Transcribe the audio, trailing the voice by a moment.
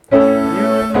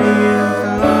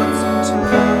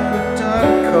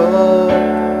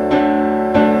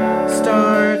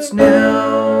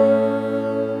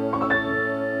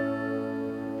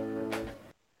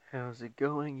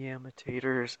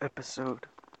Imitators, episode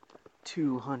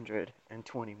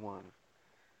 221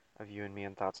 of You and Me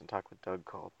and Thoughts and Talk with Doug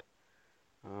Culp.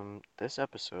 This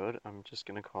episode I'm just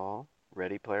gonna call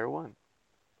Ready Player One.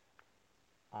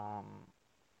 Um,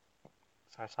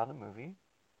 so I saw the movie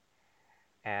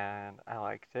and I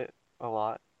liked it a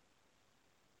lot,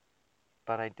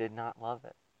 but I did not love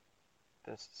it.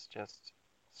 This is just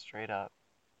straight up.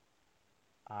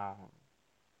 Um,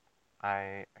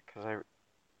 because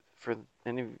for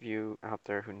any of you out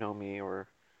there who know me or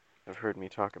have heard me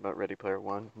talk about Ready Player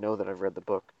One, know that I've read the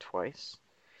book twice.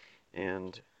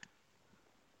 And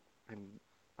I'm,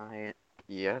 I,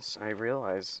 yes, I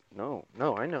realize. No,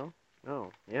 I know.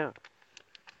 No, yeah.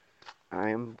 I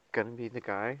am gonna be the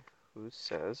guy who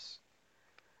says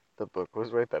the book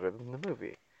was way better than the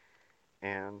movie.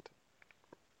 And,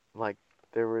 like,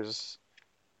 there was,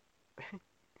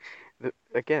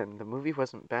 again, the movie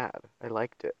wasn't bad. I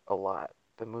liked it a lot.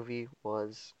 The movie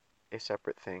was a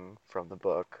separate thing from the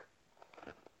book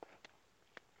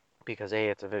because A,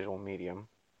 it's a visual medium,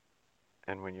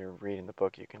 and when you're reading the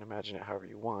book, you can imagine it however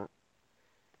you want.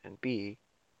 And B,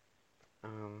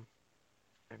 um,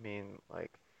 I mean,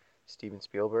 like, Steven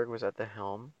Spielberg was at the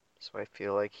helm, so I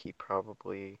feel like he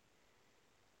probably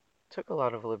took a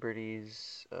lot of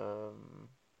liberties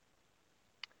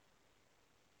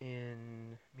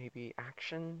in maybe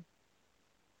action.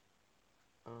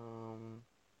 Um,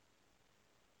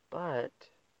 but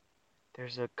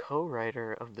there's a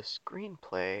co-writer of the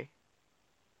screenplay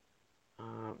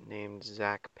named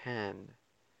Zach Penn,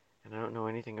 and I don't know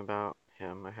anything about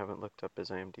him. I haven't looked up his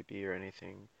IMDb or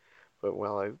anything. But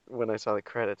when I saw the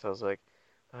credits, I was like,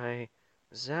 by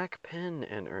Zach Penn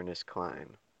and Ernest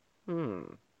Cline. Hmm.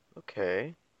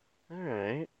 Okay. All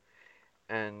right.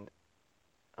 And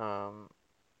um,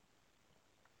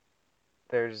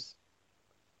 there's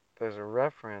there's a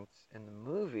reference in the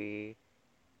movie,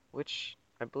 which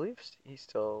I believe he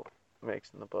still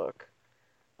makes in the book.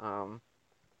 Um,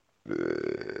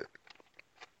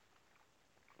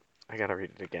 I gotta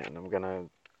read it again. I'm gonna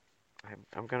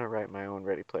write my own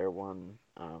Ready Player One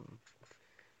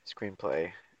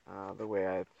screenplay. The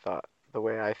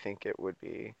way I think it would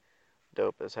be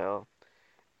dope as hell.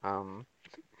 Um,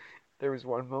 there was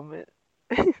one moment.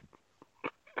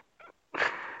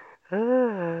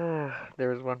 There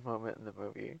was one moment in the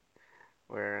movie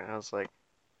where I was like,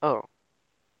 "Oh,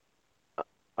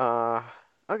 uh,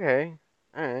 okay,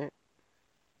 all right,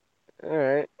 all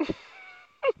right."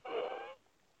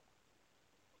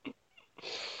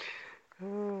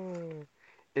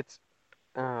 It's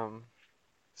um.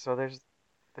 So there's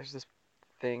this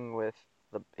thing with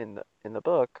the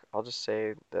book. I'll just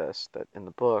say this, that in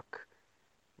the book,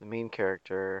 the main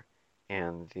character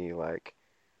and the like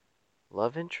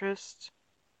love interest.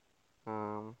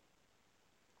 I'll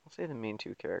say the main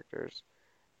two characters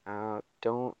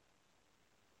don't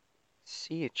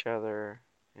see each other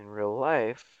in real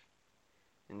life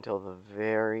until the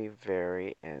very,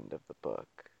 very end of the book.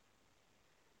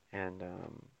 And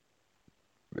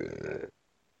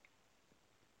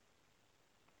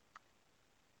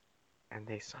and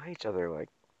they saw each other like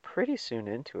pretty soon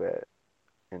into it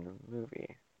in the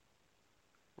movie,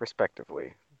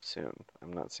 respectively. Soon.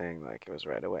 I'm not saying like it was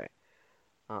right away.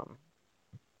 Um,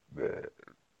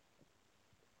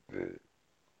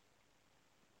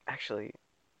 actually,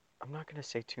 I'm not gonna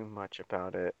say too much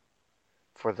about it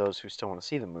for those who still want to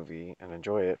see the movie and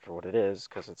enjoy it for what it is,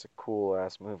 because it's a cool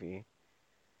ass movie.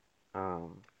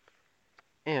 Um,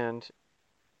 and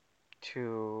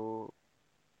to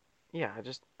yeah, I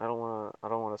don't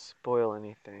wanna spoil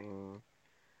anything.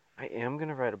 I am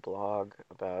gonna write a blog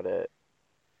about it,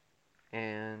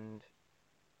 and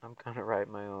I'm gonna write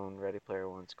my own Ready Player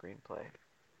One screenplay.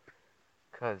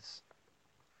 Cause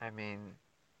I mean,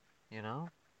 you know,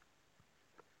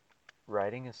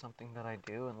 writing is something that I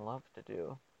do and love to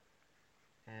do,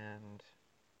 and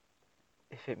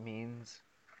if it means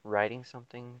writing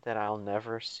something that I'll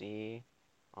never see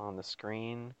on the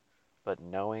screen, but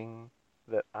knowing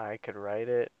that I could write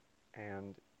it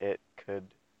and it could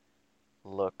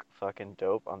look fucking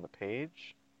dope on the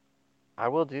page, I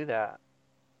will do that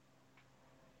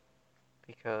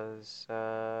because,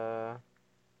 yeah,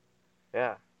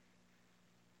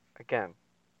 again,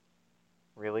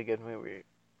 really good movie,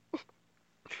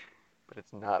 but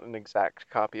it's not an exact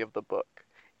copy of the book.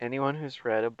 Anyone who's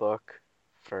read a book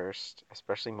first,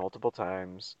 especially multiple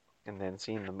times, and then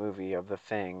seen the movie of The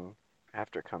Thing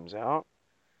after it comes out,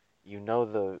 you know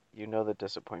the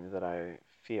disappointment that I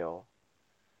feel,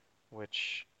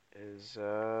 which is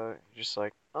just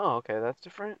like, oh, okay, that's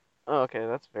different. Oh, okay,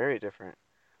 that's very different.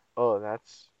 Oh,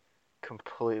 that's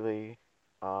completely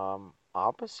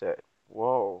opposite.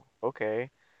 Whoa,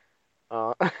 okay.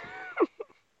 Uh,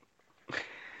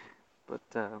 but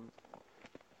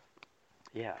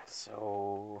yeah.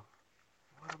 So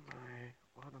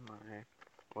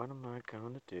what am I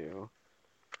gonna do?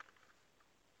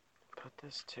 Put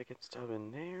this ticket stub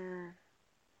in there.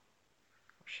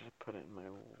 Or should I put it in my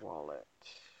wallet?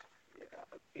 Yeah,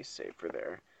 it'd be safer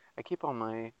there. I keep all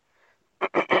my.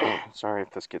 Sorry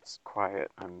if this gets quiet.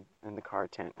 I'm in the car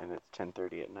tent and it's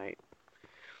 10:30 at night,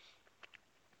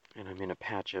 and I'm in a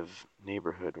patch of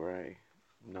neighborhood where I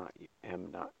not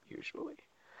am not usually.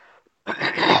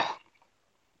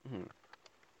 Hmm.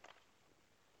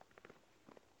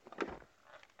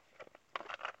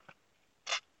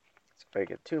 So if I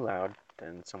get too loud,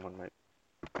 then someone might,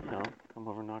 come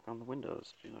over and knock on the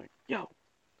windows, be like, "Yo,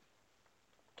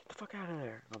 get the fuck out of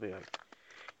there!" And I'll be like,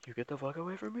 "You get the fuck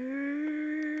away from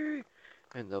me!"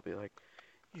 And they'll be like,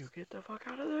 "You get the fuck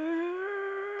out of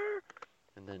there!"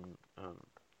 And then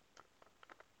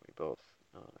we both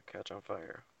catch on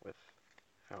fire with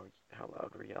how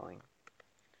loud we're yelling.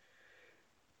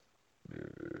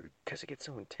 Because it gets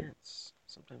so intense.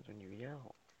 Sometimes when you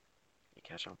yell, you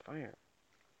catch on fire.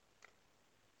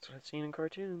 That's what I've seen in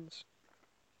cartoons.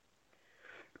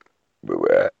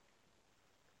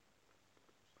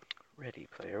 Ready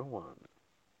Player One.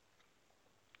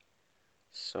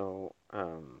 So,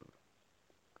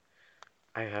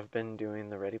 I have been doing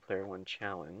the Ready Player One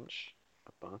challenge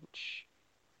a bunch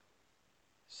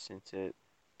since it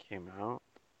came out,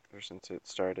 or since it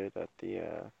started at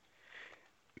the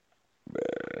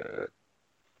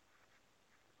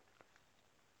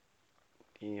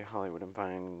Hollywood and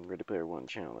Vine Ready Player One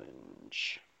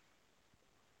challenge.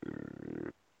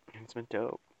 And it's been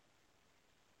dope.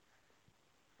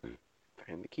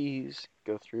 Find the keys,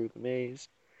 go through the maze,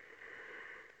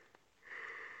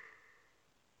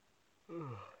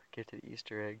 get to the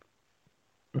Easter egg.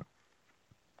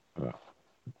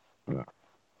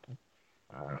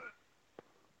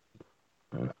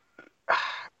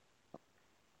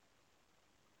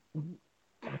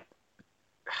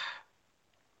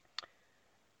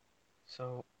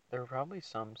 So there are probably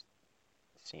some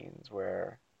scenes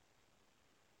where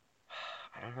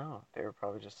I don't know. They were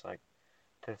probably just like,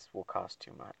 "This will cost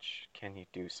too much. Can you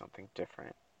do something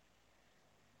different?"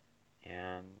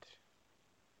 And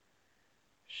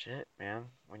shit,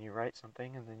 man, when you write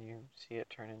something and then you see it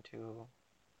turn into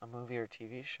a movie or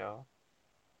TV show,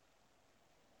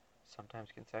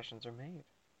 sometimes concessions are made.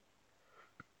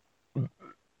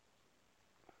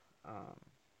 Um,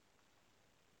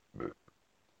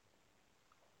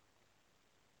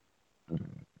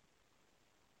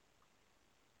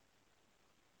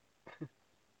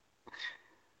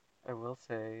 I will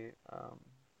say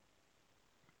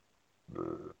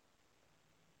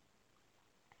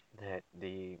that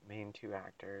the main two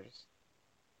actors,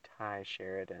 Ty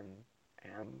Sheridan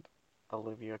and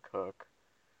Olivia Cook,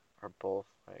 are both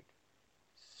like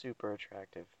super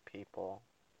attractive people.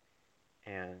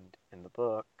 And in the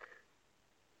book,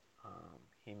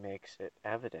 he makes it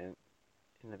evident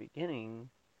in the beginning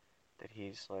that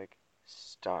he's like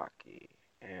stocky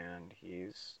and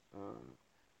he's,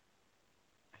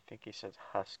 I think he says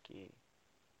husky,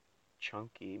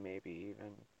 chunky, maybe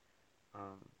even.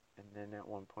 Um, and then at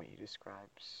one point he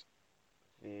describes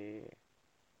the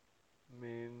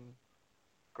main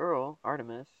girl,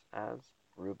 Artemis, as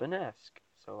Rubenesque.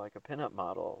 So like a pinup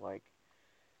model, like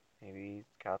maybe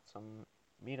he's got some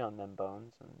meat on them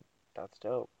bones, and that's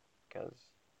dope because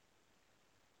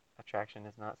attraction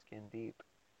is not skin deep,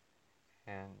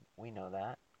 and we know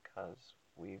that because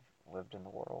we've lived in the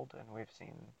world and we've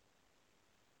seen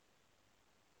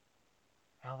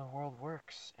how the world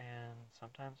works. And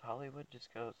sometimes Hollywood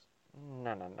just goes,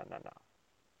 no, no, no, no,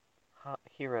 no.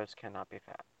 Heroes cannot be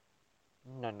fat.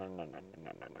 No, no, no, no, no,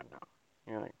 no, no, no, no.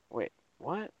 You're like, wait,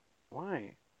 what?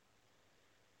 Why?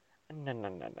 No, no, no,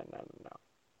 no, no, no.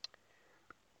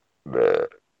 Bleh.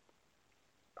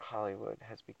 Hollywood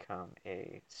has become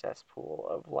a cesspool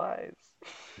of lies.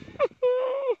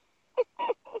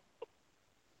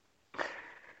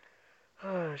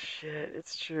 Oh shit,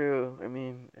 it's true. I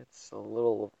mean, it's a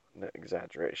little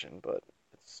exaggeration, but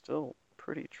it's still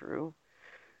pretty true.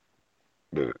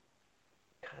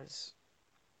 Because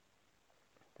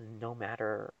no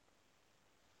matter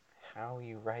how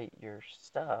you write your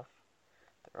stuff,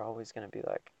 they're always going to be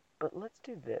like, but let's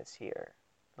do this here,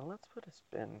 and let's put a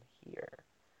spin here.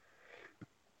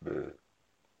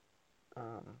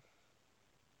 Um,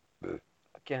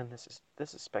 again, this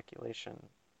is speculation.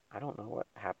 I don't know what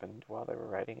happened while they were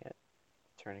writing it,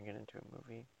 turning it into a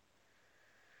movie.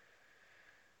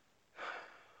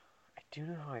 I do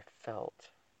know how I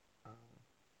felt. Um,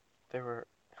 there were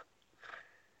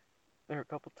a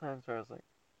couple times where I was like,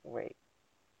 wait,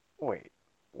 Wait,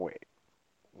 wait,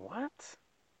 what?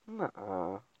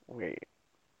 Nuh-uh. Wait,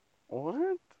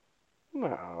 what?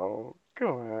 No, come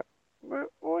on.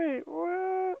 Wait,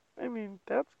 what? I mean,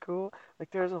 that's cool.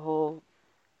 Like, there was a whole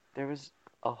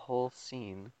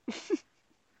scene.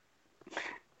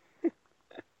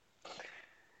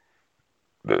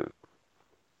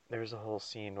 There was a whole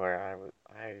scene where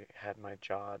I had my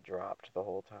jaw dropped the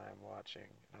whole time watching.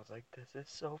 And I was like, this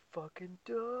is so fucking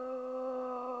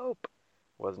dope.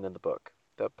 Wasn't in the book.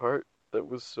 That part that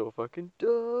was so fucking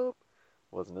dope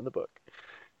wasn't in the book.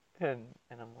 And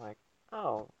I'm like,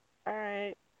 oh,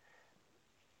 alright.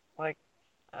 Like,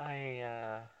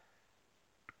 I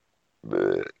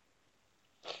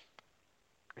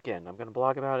again, I'm gonna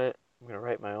blog about it. I'm gonna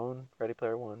write my own Ready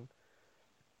Player One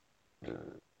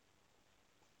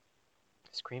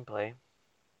screenplay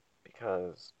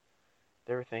because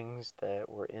there were things that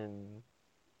were in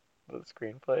the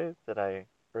screenplay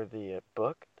or the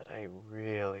book that I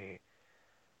really,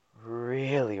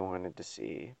 really wanted to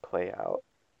see play out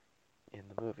in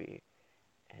the movie.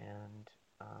 And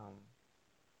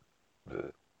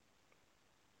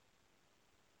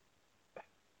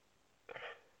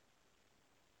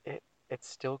it it's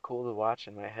still cool to watch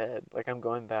in my head. Like I'm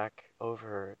going back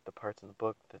over the parts in the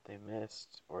book that they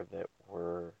missed or that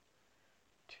were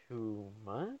too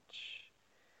much.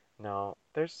 No,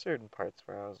 there's certain parts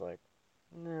where I was like,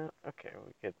 no, okay,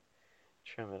 we could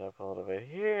trim it up a little bit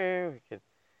here. We could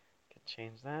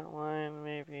change that line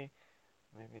maybe.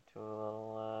 Maybe do a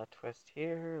little twist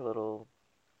here, a little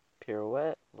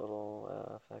pirouette, a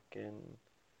little fucking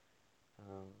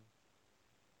um,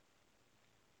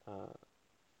 uh,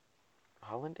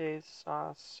 hollandaise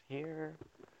sauce here.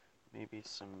 Maybe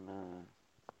some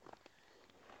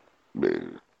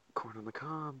corn on the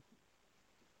cob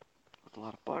with a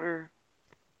lot of butter.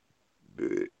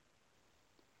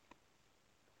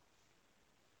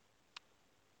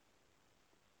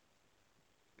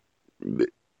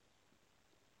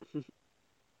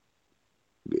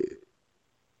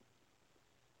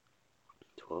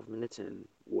 12 minutes in.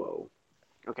 Whoa.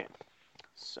 Okay,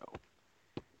 so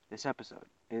this episode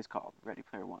is called Ready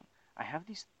Player One. I have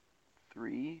these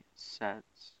three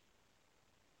sets.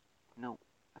 No,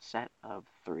 a set of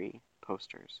three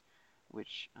posters,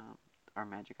 which are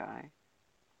Magic Eye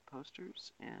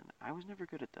posters, and I was never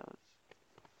good at those.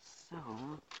 So,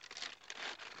 oh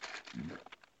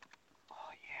yeah,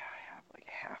 I have like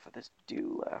half of this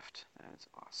dew left. That is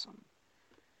awesome.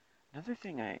 Another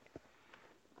thing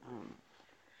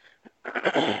so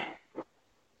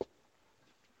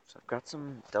I've got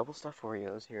some double stuffed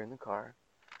Oreos here in the car.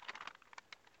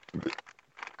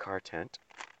 Car tent.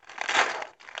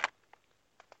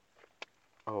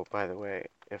 Oh, by the way,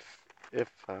 if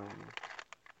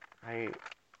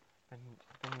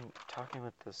I've been talking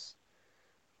with this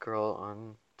girl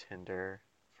on Tinder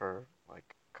for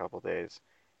like a couple days,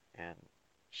 and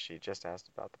she just asked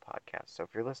about the podcast. So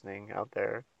if you're listening out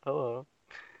there, hello.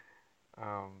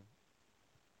 Um,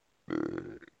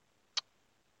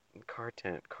 car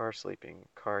tent, car sleeping,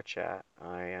 car chat.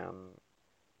 I am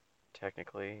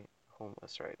technically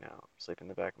homeless right now. Sleep in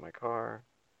the back of my car.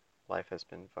 Life has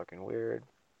been fucking weird.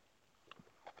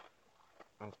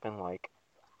 It's been like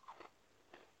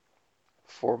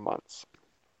 4 months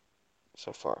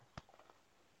so far.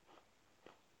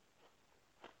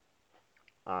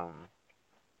 Um,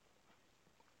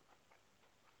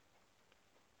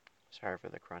 Sorry for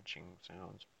the crunching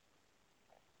sounds.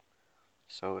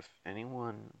 So if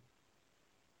anyone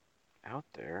out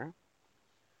there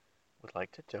would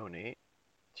like to donate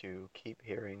to keep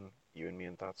hearing You and Me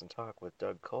in Thoughts and Talk with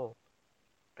Doug Culp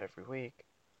every week,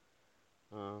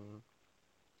 I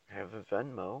have a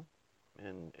Venmo,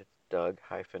 and it's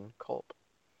Doug-Culp.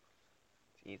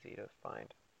 It's easy to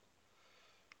find.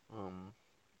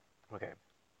 Okay.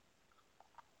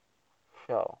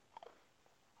 So,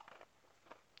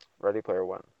 Ready Player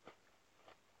One.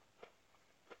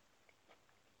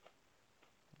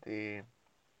 The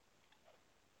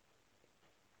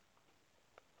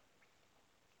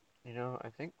I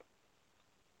think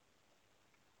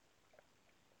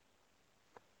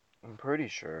I'm pretty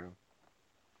sure.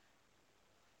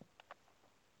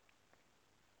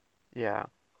 Yeah,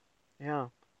 yeah,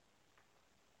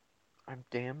 I'm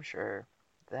damn sure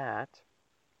that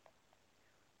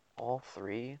all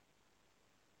three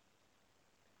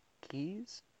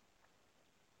keys,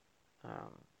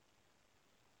 um,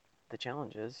 the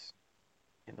challenges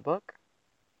in the book,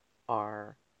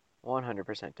 are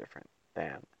 100% different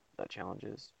than the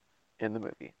challenges in the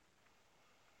movie.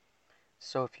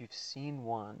 So if you've seen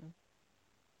one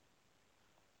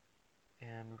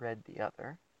and read the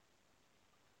other,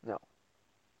 no.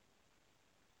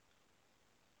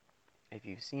 if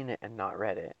you've seen it and not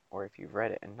read it, or if you've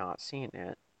read it and not seen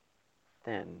it,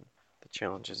 then the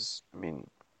challenge is, I mean,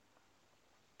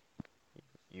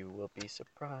 you will be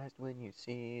surprised when you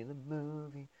see the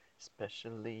movie,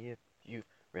 especially if you've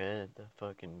read the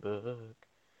fucking book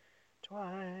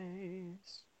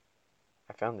twice.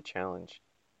 I found the challenge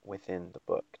within the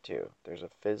book, too. There's a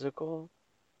physical,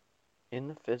 in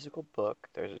the physical book,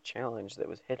 there's a challenge that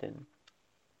was hidden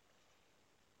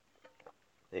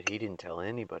that he didn't tell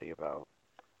anybody about.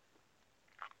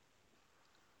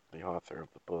 The author of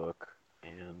the book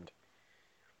and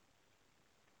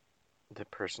the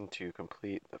person to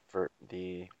complete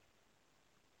the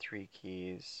 3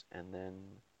 keys and then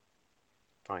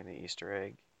find the Easter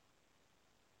egg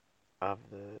of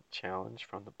the challenge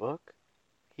from the book,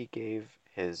 he gave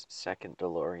his second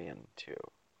DeLorean to.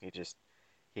 He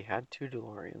had 2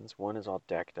 DeLoreans. One is all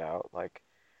decked out like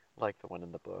the one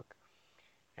in the book,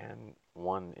 and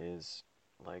one is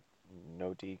like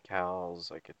no decals,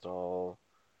 like it's all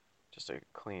just a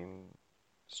clean,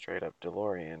 straight up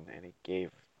DeLorean, and he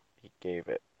gave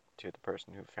it to the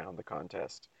person who found the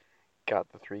contest, got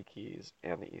the 3 keys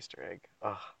and the Easter egg.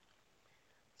 Ugh,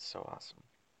 so awesome.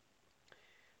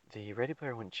 The Ready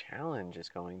Player One challenge is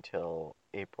going till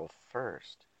April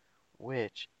 1st,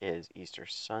 which is Easter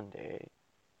Sunday,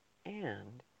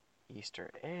 and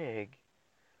Easter egg.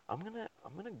 I'm gonna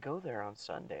go there on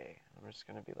Sunday. I'm just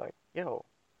gonna be like, yo,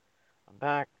 I'm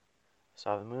back.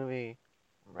 Saw the movie.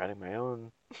 I'm writing my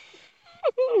own.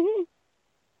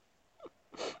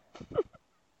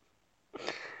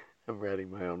 I'm writing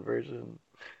my own version.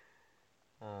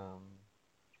 Um,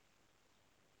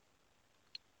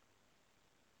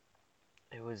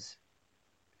 it was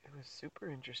super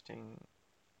interesting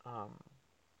to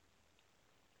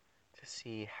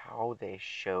see how they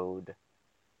showed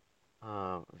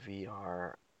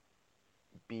VR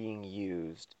being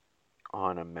used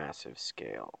on a massive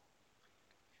scale.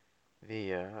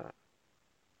 The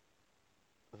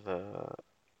the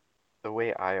the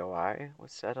way IOI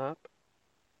was set up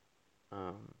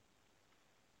um,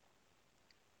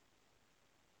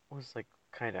 was like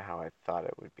kind of how I thought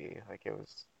it would be. Like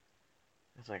it's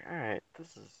like, all right,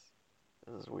 this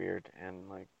is weird and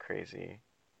like crazy,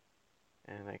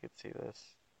 and I could see this.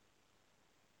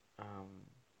 Um,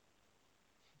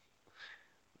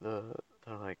 the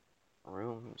the like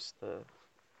rooms, the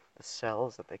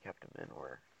cells that they kept him in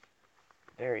were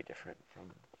very different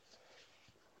from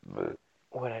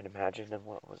what I'd imagined and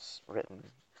what was written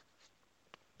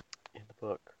in the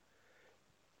book.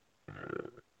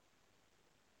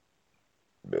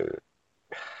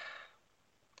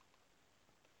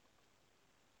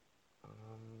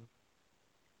 Um,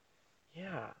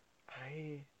 yeah,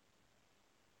 I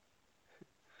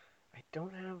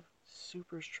don't have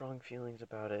super strong feelings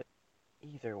about it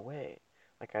either way.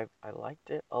 Like I liked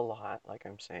it a lot, like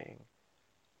I'm saying,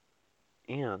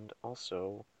 and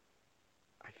also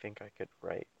I think I could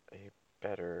write a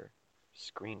better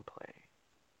screenplay.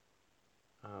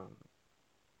 Um,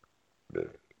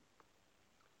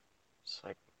 it's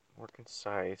like more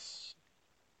concise,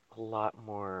 a lot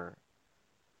more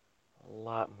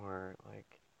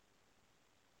like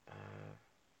uh,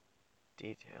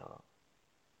 detail.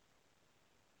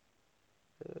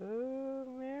 Oh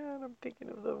man, I'm thinking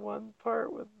of the one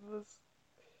part with this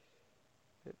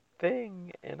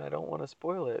thing, and I don't want to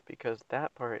spoil it because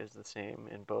that part is the same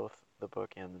in both the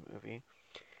book and the movie.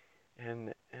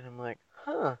 And I'm like,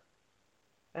 huh,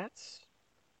 that's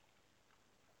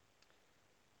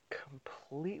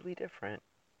completely different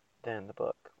than the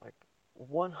book. Like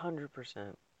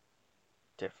 100%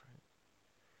 different.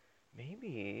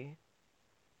 Maybe,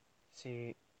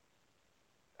 see,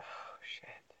 oh shit.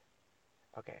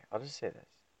 Okay, I'll just say this.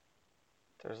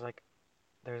 There's like,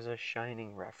 there's a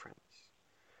Shining reference.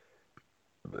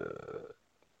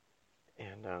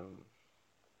 And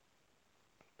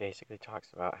basically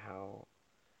talks about how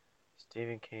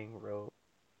Stephen King wrote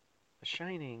The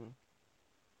Shining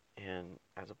and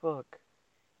as a book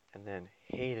and then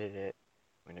hated it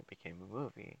when it became a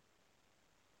movie.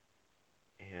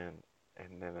 And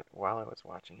then while I was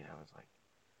watching it, I was like,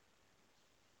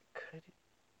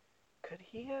 could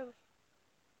he have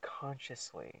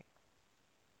consciously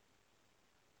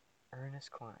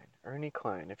Ernie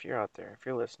Klein, if you're out there, if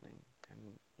you're listening, and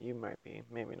you might be,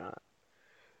 maybe not,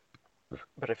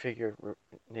 but I figured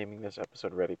naming this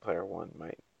episode Ready Player One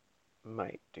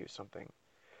might do something.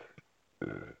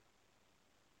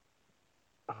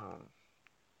 Um,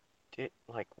 did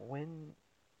like when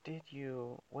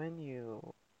you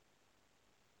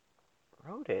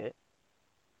wrote it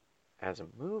as a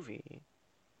movie,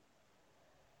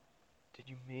 did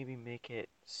you maybe make it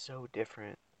so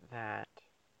different that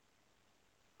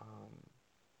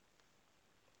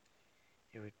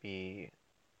would be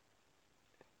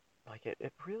like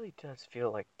it really does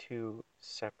feel like two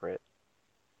separate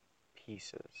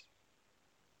pieces,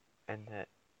 and that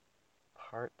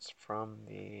parts from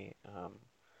the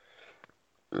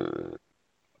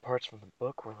parts from the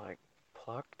book were like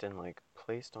plucked and like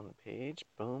placed on the page.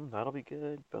 Boom, that'll be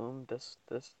good. Boom, this,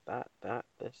 that,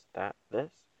 this.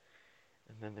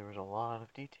 And then there was a lot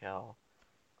of detail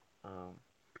um,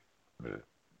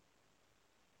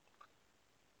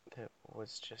 that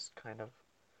was just kind of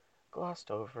glossed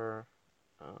over,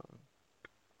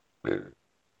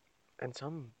 and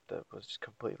some that was just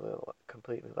completely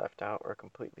left out or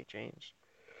completely changed.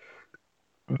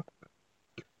 um,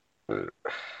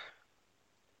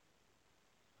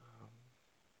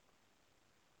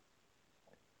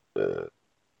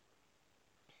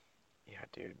 yeah,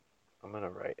 dude, I'm gonna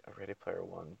write a Ready Player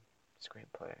One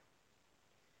screenplay,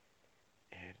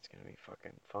 and it's gonna be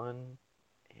fucking fun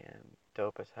and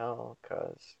dope as hell,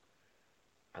 cause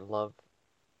I love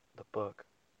the book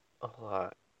a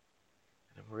lot,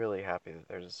 and I'm really happy that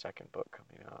there's a second book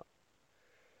coming out.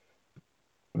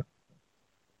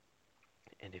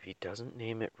 And if he doesn't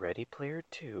name it Ready Player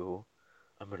 2,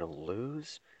 I'm gonna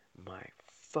lose my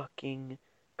fucking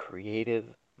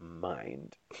creative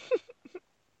mind.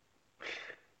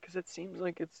 Because it seems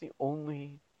like it's the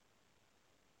only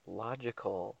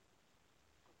logical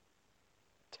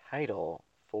title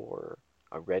for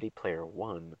a Ready Player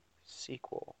 1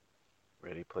 sequel.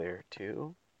 Ready Player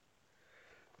 2?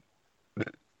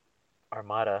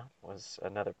 Armada was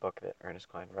another book that Ernest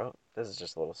Cline wrote. This is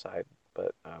just a little side,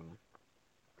 but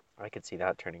I could see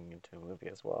that turning into a movie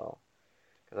as well.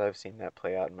 Because I've seen that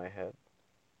play out in my head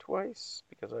twice,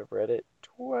 because I've read it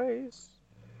twice.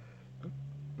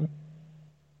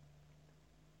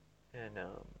 And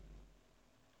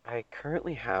I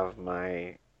currently have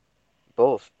my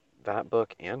both that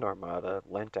book and Armada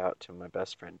lent out to my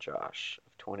best friend Josh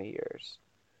of 20 years.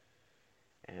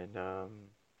 And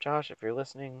Josh, if you're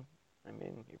listening, I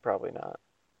mean, you're probably not.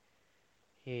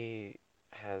 He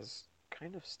has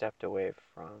kind of stepped away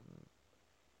from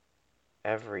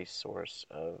every source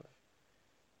of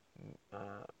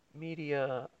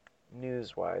media,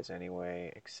 news-wise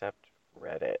anyway, except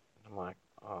Reddit. I'm like,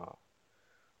 oh,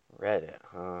 Reddit,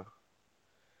 huh?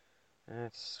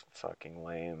 That's fucking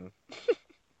lame.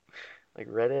 Like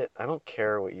Reddit, I don't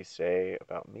care what you say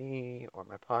about me or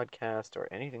my podcast or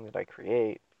anything that I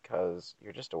create because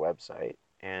you're just a website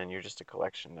and you're just a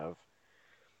collection of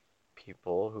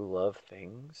people who love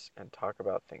things and talk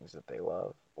about things that they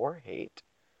love or hate.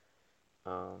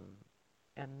 Um,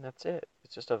 and that's it.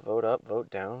 It's just a vote up, vote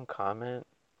down, comment.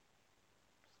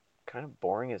 Kind of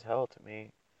boring as hell to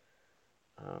me.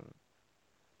 Um,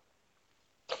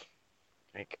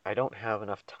 like I don't have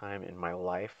enough time in my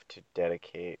life to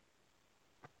dedicate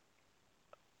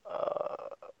uh,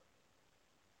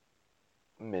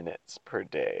 minutes per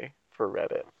day for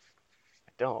Reddit.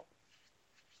 I don't.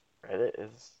 Reddit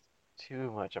is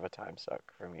too much of a time suck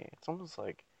for me. It's almost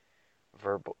like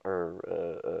verbal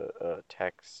or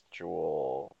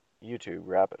textual YouTube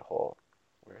rabbit hole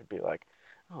where it'd be like,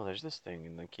 oh, there's this thing,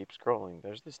 and then keep scrolling.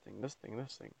 There's this thing, this thing,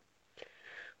 this thing.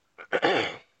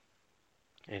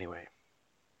 Anyway,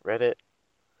 Reddit,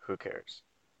 who cares?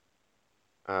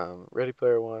 Ready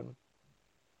Player One,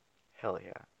 hell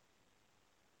yeah.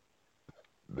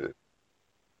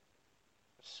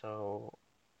 So,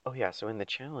 oh yeah, so in the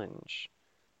challenge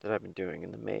that I've been doing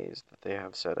in the maze that they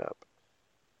have set up,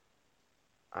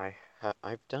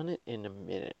 I've done it in a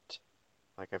minute.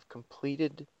 Like I've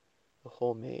completed the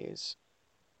whole maze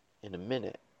in a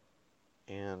minute,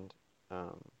 and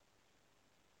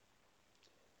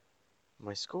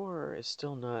my score is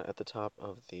still not at the top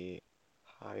of the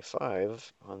high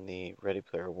five on the Ready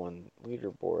Player One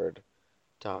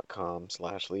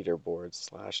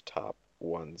leaderboard.com/leaderboards/top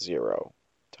 10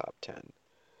 top 10.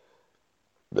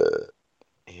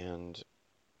 And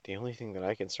the only thing that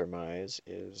I can surmise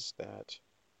is that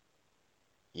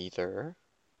either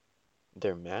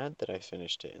they're mad that I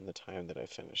finished it in the time that I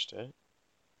finished it,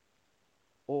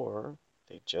 or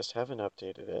they just haven't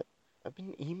updated it. I've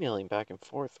been emailing back and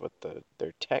forth with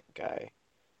their tech guy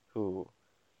who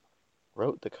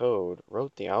wrote the code,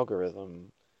 wrote the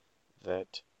algorithm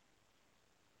that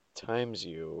times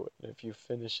you. If you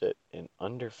finish it in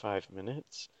under 5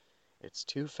 minutes, it's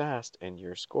too fast and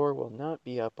your score will not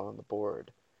be up on the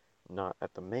board. Not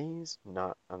at the maze,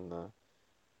 not on the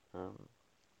um,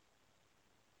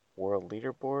 world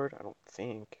leaderboard, I don't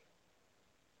think.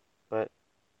 But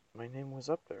my name was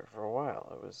up there for a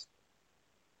while. It was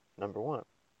number one.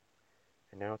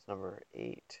 And now it's number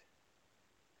 8.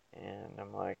 And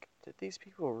I'm like, did these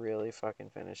people really fucking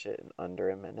finish it in under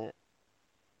a minute?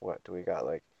 what do we got?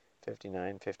 Like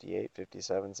 59, 58,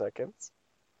 57 seconds?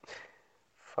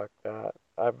 Fuck that.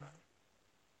 I've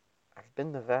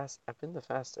been the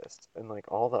fastest. And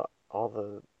like all the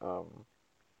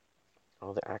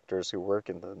actors who work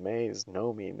in the maze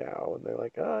know me now and they're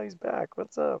like, "Oh, he's back.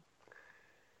 What's up?"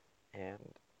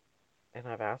 And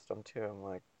I've asked them too. I'm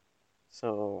like,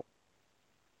 "So,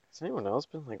 has anyone else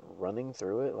been like running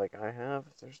through it like I have?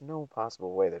 There's no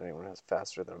possible way that anyone has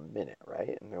faster than a minute,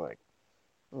 right?" And they're like,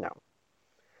 "No."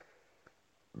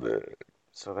 Bleh.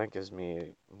 So that gives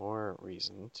me more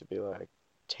reason to be like,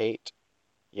 "Tate,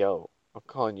 yo, I'm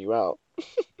calling you out.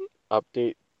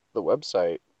 Update the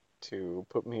website to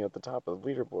put me at the top of the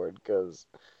leaderboard because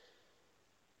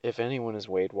if anyone is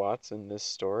Wade Watts in this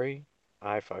story,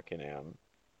 I fucking am."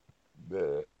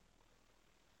 Bleh.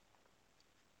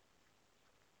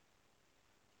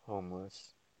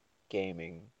 Homeless,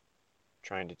 gaming,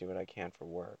 trying to do what I can for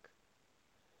work.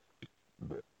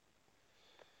 Bleh.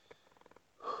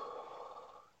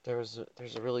 There's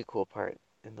a really cool part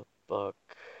in the book.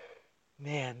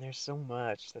 Man, there's so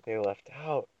much that they left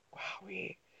out.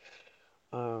 Wowie.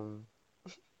 Um,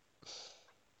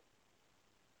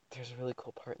 there's a really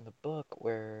cool part in the book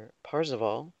where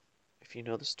Parzival, if you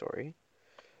know the story,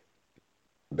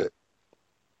 Bleh.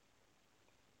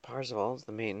 Parzival is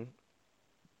the main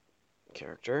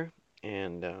character,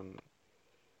 and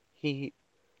he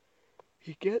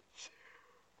he gets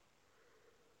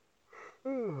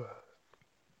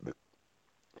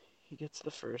he gets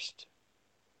the first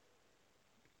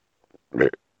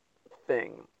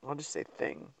thing. I'll just say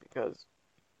thing because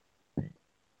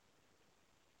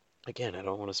again, I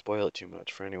don't want to spoil it too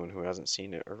much for anyone who hasn't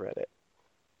seen it or read it.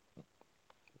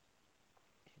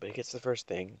 But he gets the first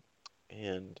thing,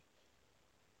 and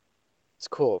it's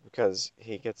cool because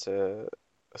he gets a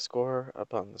score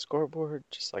up on the scoreboard,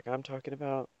 just like I'm talking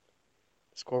about.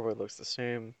 The scoreboard looks the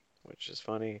same, which is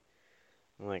funny.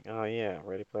 I'm like, oh yeah,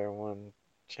 Ready Player One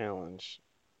challenge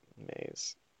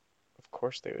maze. Of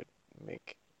course they would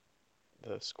make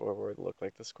the scoreboard look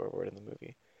like the scoreboard in the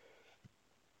movie.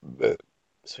 But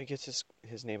so he gets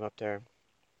his name up there,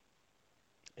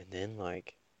 and then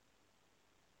like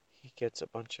he gets a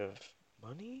bunch of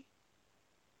money,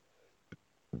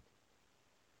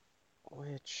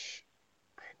 which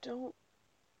I don't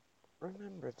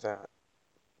remember that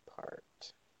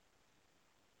part.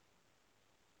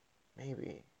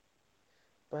 Maybe.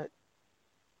 But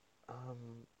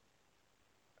um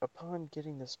upon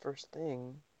getting this first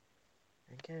thing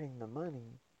and getting the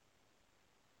money,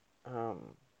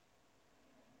 um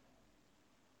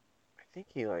I think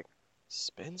he like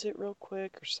spends it real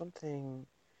quick or something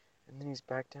and then he's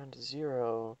back down to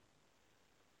zero.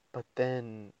 But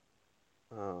then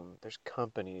there's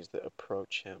companies that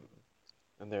approach him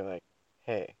and they're like,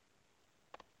 "Hey,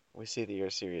 we see that you're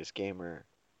a serious gamer.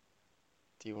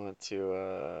 Do you want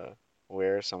to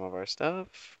wear some of our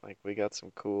stuff? Like we got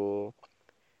some cool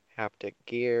haptic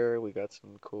gear, we got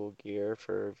some cool gear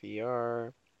for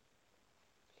VR.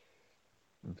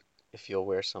 If you'll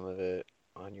wear some of it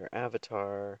on your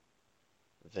avatar,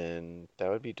 then that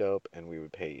would be dope and we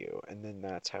would pay you." And then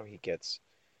that's how he's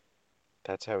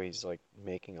like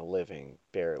making a living,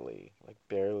 barely. Like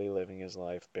barely living his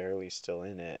life, barely still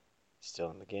in it, still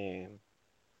in the game,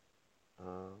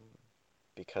 um,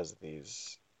 because of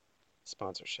these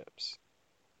sponsorships.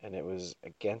 And it was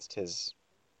against his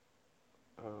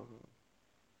um,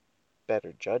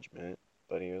 better judgment,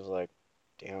 but he was like,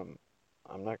 damn,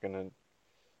 I'm not gonna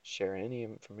share any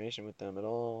information with them at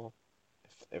all.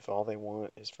 If all they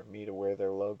want is for me to wear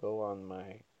their logo on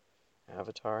my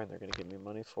avatar and they're gonna give me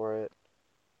money for it,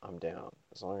 I'm down.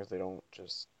 As long as they don't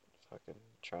just fucking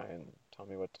try and tell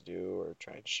me what to do or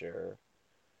try and share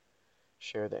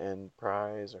the end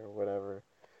prize or whatever.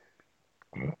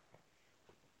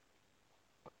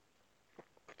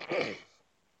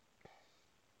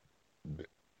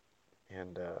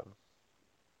 And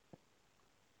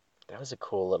that was a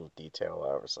cool little detail.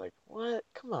 I was like, "What?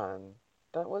 Come on,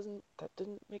 that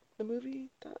didn't make the movie.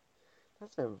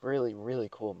 That's a really really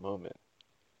cool moment."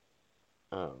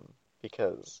 Um,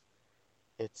 because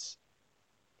it's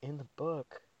in the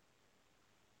book,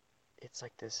 it's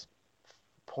like this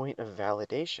point of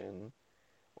validation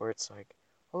where it's like,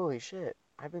 holy shit,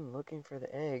 I've been looking for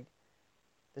the egg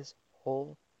this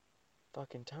whole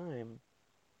fucking time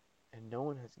and no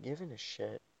one has given a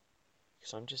shit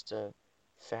because I'm just a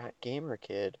fat gamer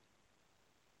kid.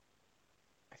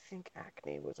 I think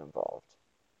acne was involved.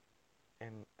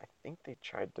 And I think they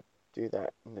tried to do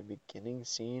that in the beginning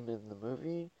scene in the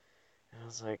movie. And I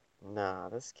was like, nah,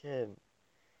 this kid,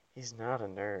 he's not a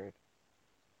nerd.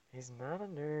 He's not a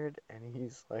nerd, and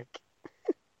he's like,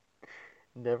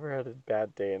 Never had a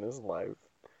bad day in his life.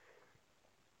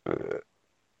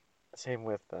 Same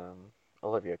with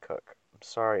Olivia Cook. I'm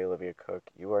sorry, Olivia Cook.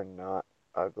 You are not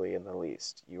ugly in the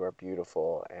least. You are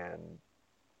beautiful, and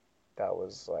that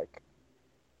was like,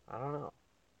 I don't know,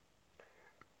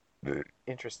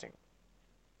 interesting.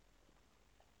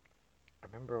 I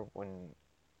remember when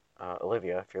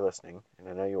Olivia, if you're listening, and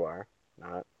I know you are,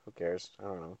 not, who cares? I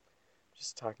don't know.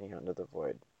 Just talking out into the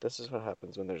void. This is what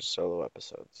happens when there's solo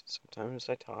episodes. Sometimes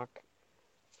I talk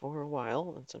for a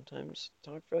while, and sometimes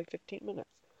talk for like 15 minutes.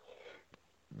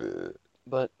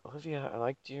 But Olivia, I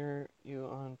liked you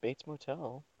on Bates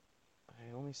Motel.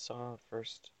 I only saw the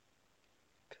first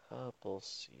couple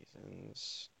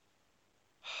seasons.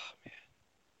 Oh, man,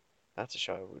 that's a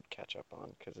show I would catch up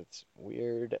on because it's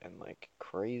weird and like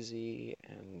crazy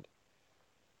and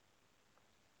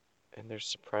there's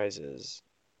surprises.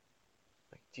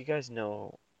 Like, do you guys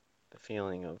know the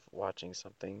feeling of watching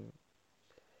something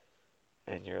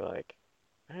and you're like,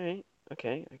 all right,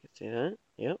 okay, I can see that.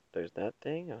 Yep, there's that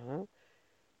thing. Uh-huh.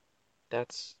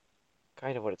 That's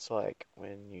kind of what it's like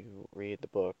when you read the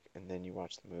book and then you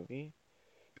watch the movie.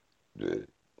 There's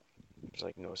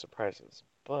like no surprises.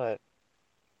 But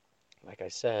like I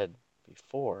said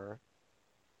before,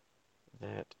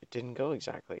 that it didn't go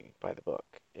exactly by the book.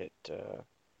 It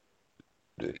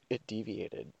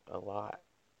deviated a lot,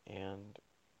 and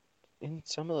in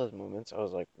some of those moments, I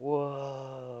was like,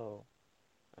 "Whoa!"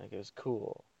 Like it was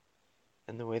cool,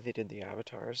 and the way they did the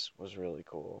avatars was really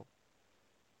cool.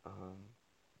 Um,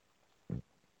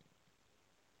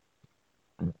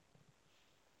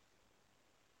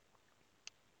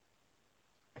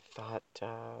 I thought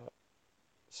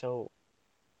so.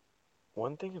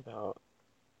 One thing about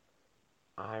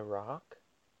iRock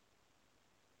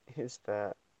is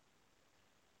that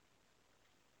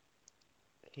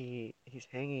he's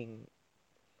hanging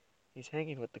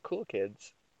with the cool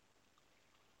kids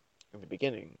in the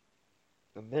beginning,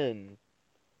 and then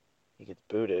he gets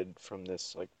booted from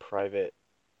this like private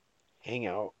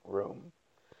hangout room.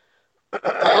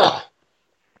 I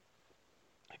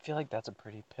feel like that's a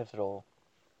pretty pivotal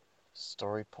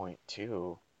story point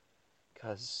too,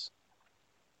 because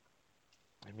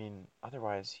I mean,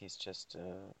 otherwise he's just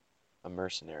a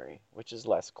mercenary, which is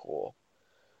less cool.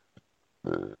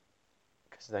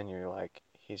 Because then you're like,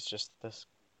 he's just this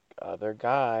other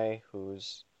guy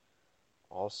who's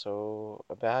also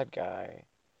a bad guy.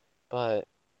 But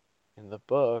in the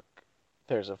book,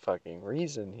 there's a fucking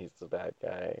reason he's the bad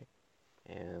guy.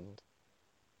 And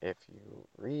if you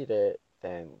read it,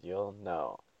 then you'll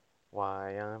know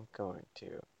why I'm going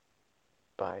to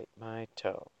bite my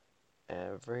toe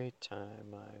every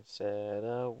time I said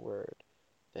a word.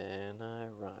 Then I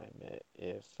rhyme it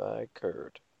if I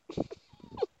could.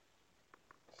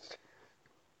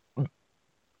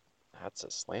 That's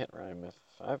a slant rhyme if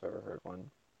I've ever heard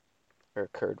one. Or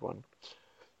curd one.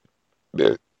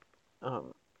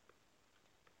 Um,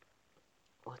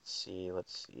 let's see.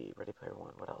 Ready Player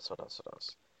One. What else? What else? What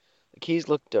else? The keys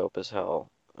look dope as hell.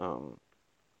 I,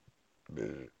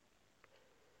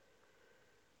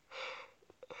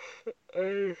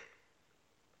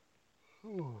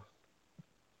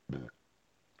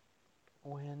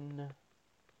 when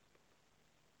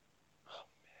oh,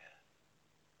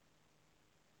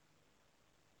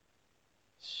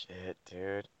 shit,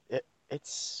 dude.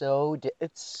 It's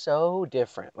so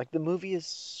different. Like the movie is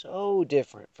so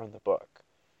different from the book.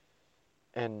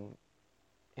 And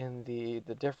the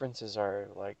differences are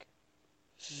like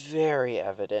very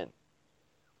evident.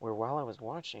 Where while I was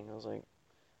watching, I was like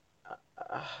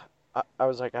uh, I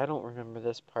was like I don't remember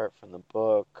this part from the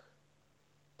book.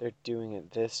 They're doing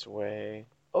it this way.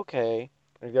 Okay.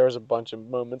 Like there was a bunch of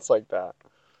moments like that.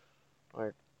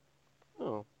 Like,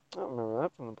 oh, I don't remember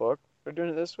that from the book. They're doing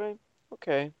it this way?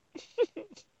 Okay.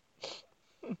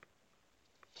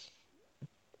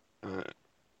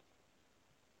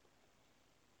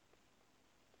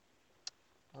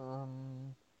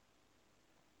 Um,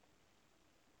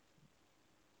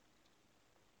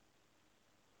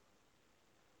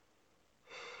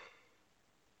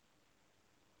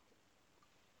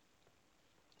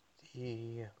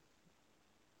 the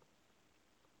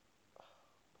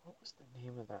what was the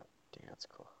name of that dance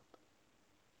club?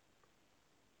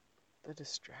 The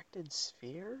Distracted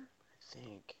Sphere, I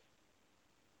think,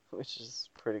 which is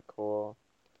pretty cool.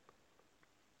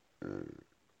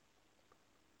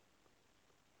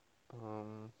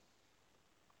 Um,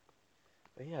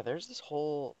 but yeah, there's this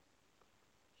whole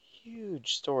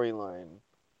huge storyline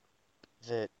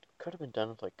that could have been done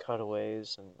with like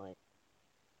cutaways and like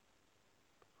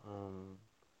um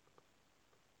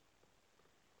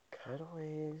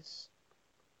cutaways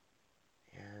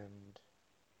and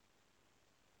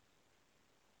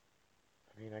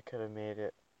I could have made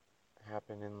it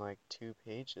happen in like 2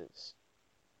 pages,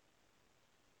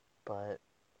 but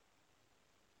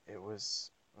it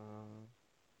was, I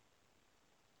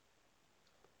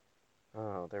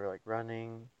don't know, they were like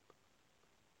running,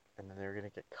 and then they were gonna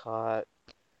get caught,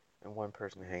 and one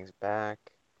person hangs back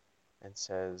and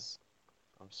says,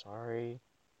 I'm sorry.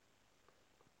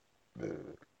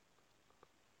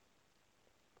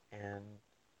 And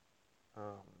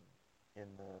um,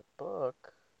 in the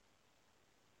book,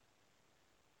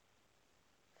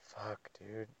 fuck,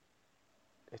 dude,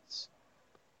 it's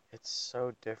it's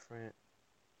so different.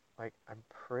 Like, I'm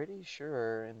pretty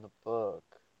sure in the book,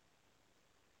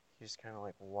 he just kind of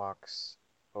like walks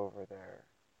over there,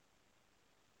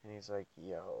 and he's like,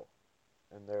 "Yo,"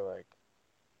 and they're like,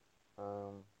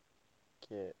 "Um,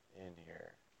 get in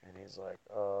here," and he's like,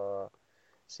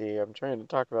 See, I'm trying to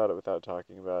talk about it without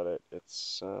talking about it.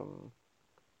 It's kind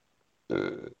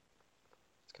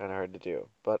of hard to do.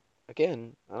 But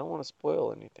again, I don't want to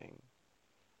spoil anything.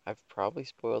 I've probably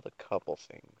spoiled a couple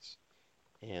things,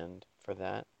 and for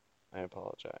that, I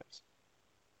apologize.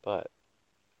 But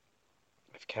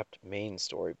I've kept main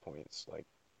story points, like,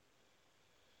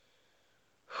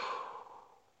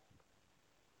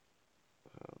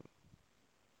 um,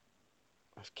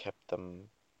 I've kept them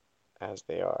as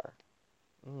they are.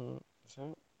 Is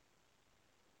that?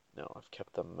 No, I've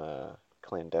kept them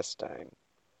clandestine.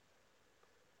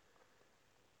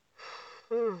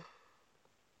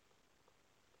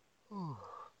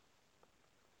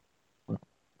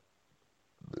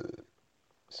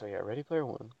 So yeah, Ready Player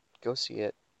One, go see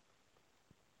it.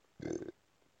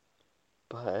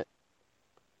 But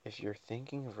if you're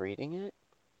thinking of reading it,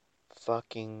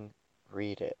 fucking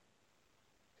read it.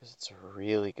 Because it's a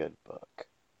really good book.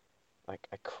 Like,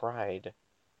 I cried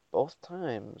both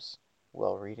times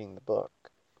while reading the book.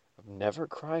 I've never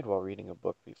cried while reading a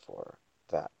book before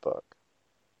that book.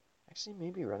 Actually,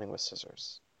 maybe Running with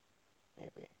Scissors.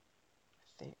 Maybe.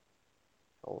 I think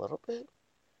a little bit,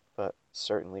 but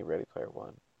certainly Ready Player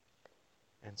One,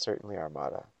 and certainly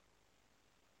Armada.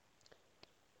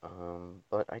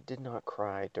 But I did not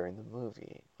cry during the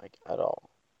movie, like, at all.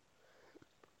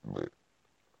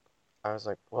 I was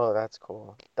like, whoa, that's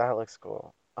cool. That looks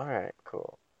cool. Alright,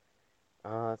 cool.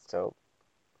 Oh, that's dope.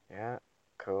 Yeah,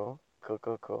 cool. Cool,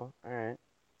 cool, cool. Alright,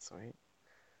 sweet.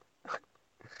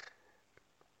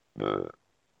 And,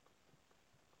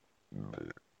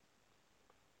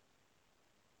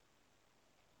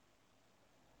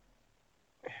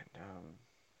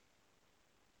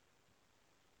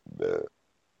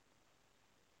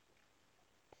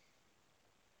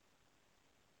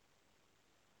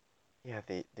 yeah,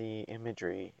 the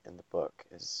imagery in the book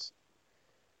is,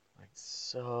 like,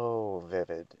 so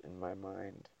vivid in my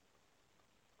mind.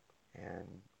 And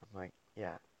I'm like,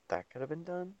 yeah, that could have been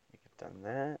done. You could have done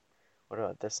that. What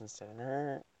about this instead of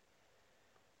that?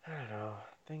 I don't know.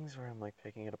 Things where I'm like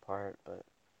picking it apart, but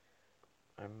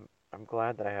I'm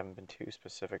glad that I haven't been too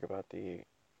specific about the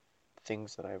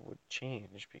things that I would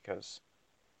change, because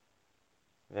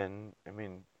then,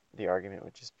 the argument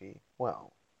would just be,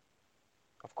 well,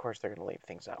 of course they're going to leave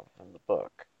things out from the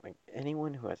book. Like,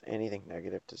 anyone who has anything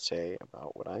negative to say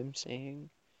about what I'm saying,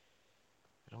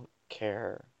 I don't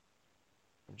care.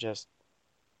 I'm just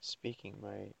speaking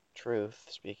my truth,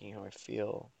 speaking how I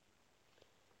feel.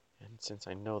 And since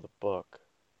I know the book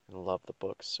and love the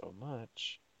book so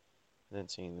much, and then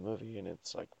seeing the movie, and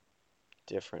it's like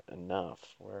different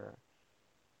enough where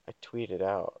I tweeted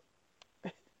out.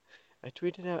 I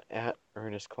tweeted out at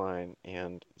Ernest Klein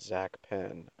and Zach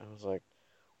Penn. I was like,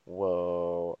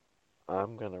 whoa,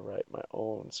 I'm gonna write my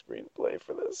own screenplay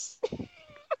for this.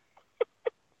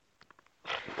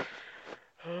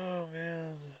 Oh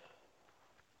man.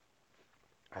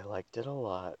 I liked it a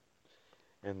lot.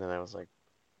 And then I was like,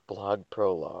 blog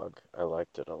prologue. I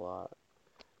liked it a lot.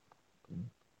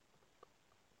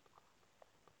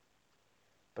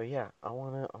 But yeah, I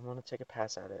wanna take a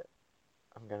pass at it.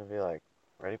 I'm gonna be like,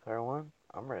 Ready Player One?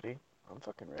 I'm ready. I'm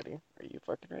fucking ready. Are you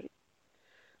fucking ready?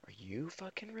 Are you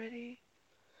fucking ready?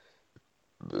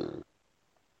 Let's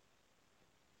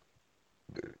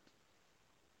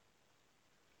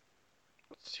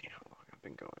see how long I've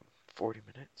been going. 40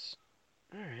 minutes.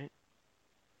 Alright.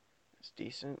 That's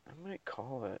decent. I might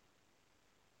call it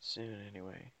soon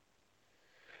anyway.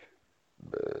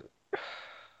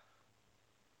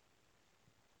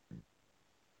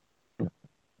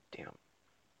 Damn.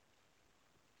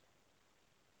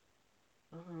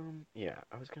 Yeah,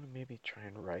 I was gonna maybe try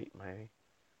and write my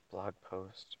blog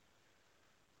post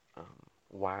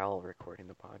while recording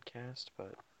the podcast,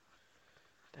 but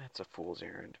that's a fool's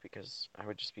errand, because I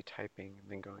would just be typing and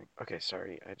then going, okay,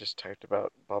 sorry, I just typed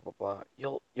about blah blah blah.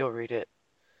 You'll read it.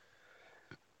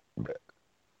 But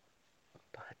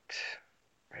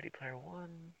Ready Player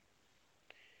One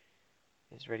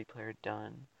is Ready Player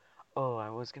done. Oh, I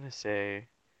was gonna say,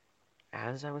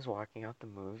 as I was walking out of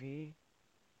the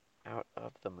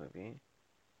movie,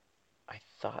 I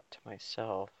thought to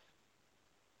myself,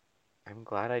 I'm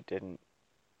glad I didn't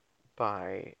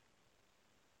buy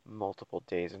multiple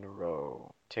days in a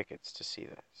row tickets to see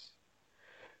this.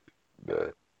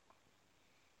 But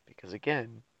because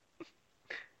again,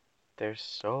 they're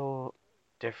so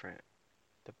different,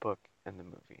 the book and the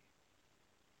movie.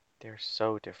 They're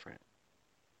so different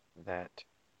that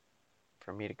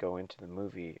for me to go into the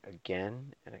movie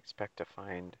again and expect to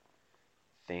find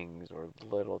things or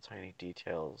little tiny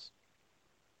details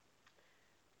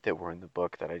that were in the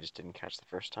book that I just didn't catch the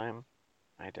first time,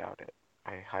 I doubt it.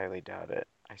 I highly doubt it.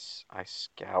 I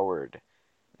scoured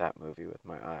that movie with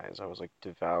my eyes. I was like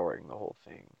devouring the whole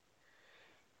thing.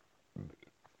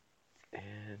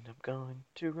 And I'm going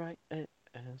to write it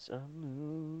as a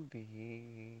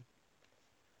movie.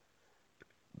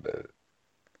 And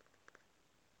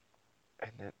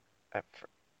then at,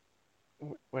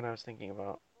 when I was thinking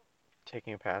about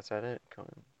taking a pass at it, going,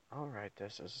 I'll write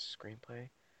this as a screenplay,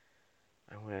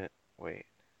 I went, wait,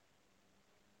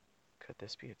 could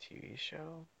this be a TV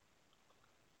show?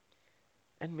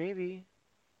 And maybe,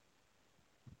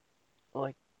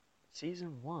 like,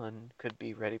 season 1 could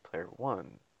be Ready Player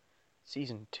 1.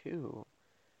 Season 2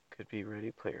 could be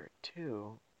Ready Player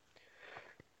 2.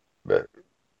 But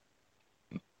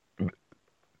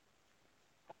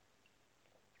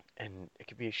and it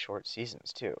could be short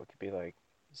seasons too. It could be like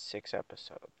 6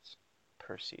 episodes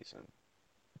per season.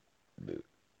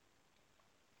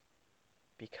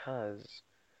 Because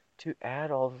to add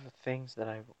all of the things that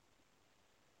I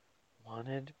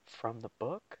wanted from the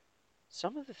book,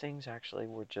 some of the things actually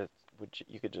were just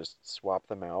you could just swap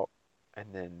them out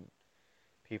and then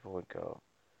people would go,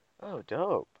 "Oh,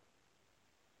 dope.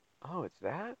 Oh, it's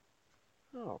that?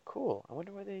 Oh, cool. I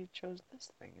wonder why they chose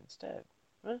this thing instead."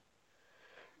 Huh?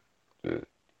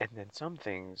 And then some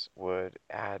things would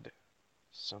add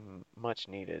some much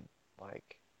needed,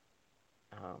 like,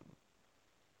 um,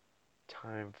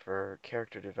 time for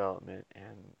character development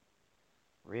and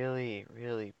really,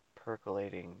 really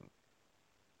percolating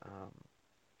um,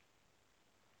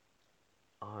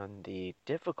 on the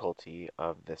difficulty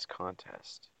of this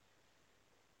contest.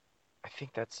 I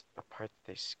think that's a part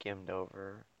that they skimmed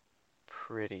over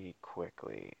pretty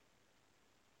quickly.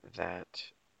 That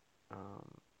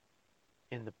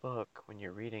in the book, when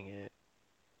you're reading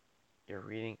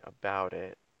about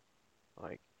it.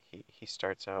 Like he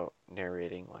starts out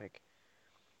narrating like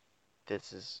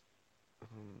this is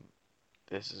hmm,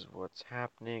 this is what's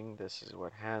happening. This is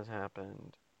what has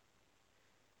happened.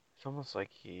 It's almost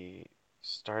like he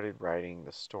started writing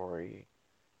the story.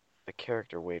 The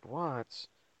character Wade Watts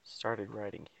started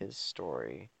writing his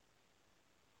story,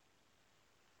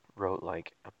 wrote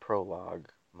like a prologue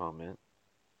moment,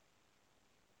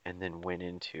 and then went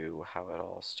into how it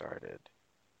all started.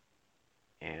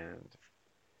 And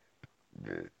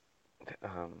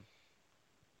um,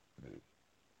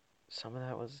 some of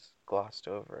that was glossed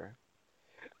over.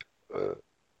 There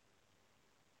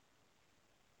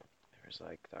was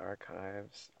like the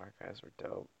archives. Archives were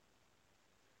dope.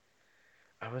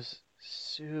 I was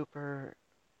super,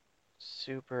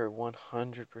 super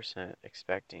 100%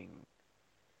 expecting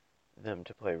them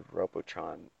to play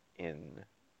Robotron in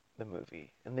the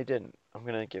movie, and they didn't. I'm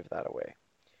gonna give that away.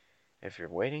 If you're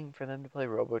waiting for them to play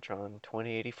Robotron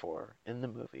 2084 in the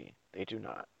movie, they do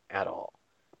not at all.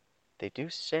 They do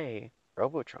say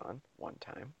Robotron one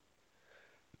time,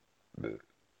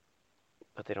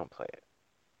 but they don't play it.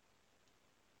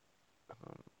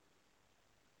 Um,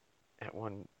 at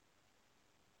one,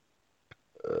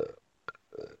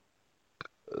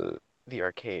 the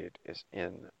arcade is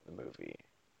in the movie,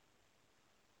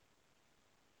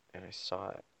 and I saw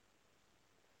it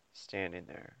standing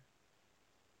there,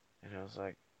 and I was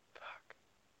like, fuck,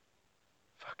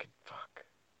 fucking fuck.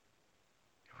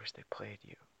 I wish they played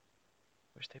you.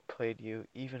 I wish they played you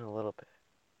even a little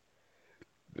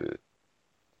bit.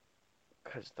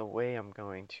 Because the way I'm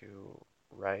going to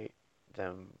write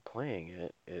them playing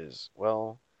it is,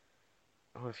 well,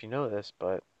 I don't know if you know this,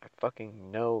 but I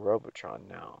fucking know Robotron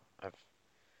now.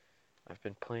 I've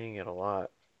been playing it a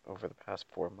lot over the past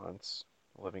 4 months,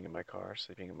 living in my car,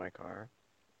 sleeping in my car.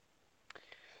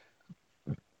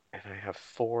 And I have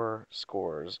 4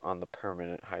 scores on the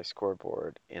permanent high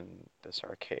scoreboard in this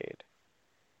arcade.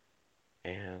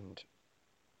 And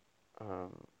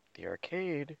the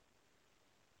arcade.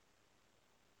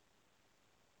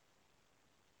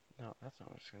 No, that's not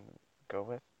what I was going to go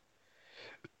with.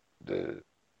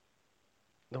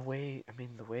 The the way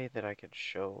that I could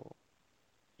show,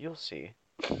 you'll see.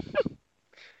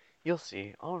 You'll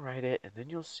see. I'll write it, and then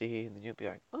you'll see, and then you'll be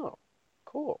like, oh,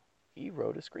 cool. He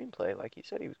wrote a screenplay like he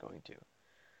said he was going to.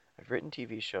 I've written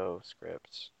TV show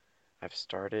scripts. I've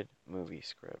started movie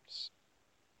scripts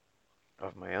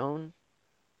of my own.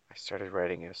 I started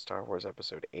writing a Star Wars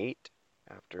Episode 8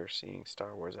 after seeing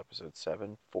Star Wars Episode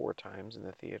 7 4 times in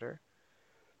the theater.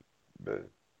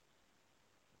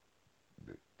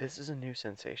 This is a new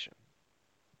sensation.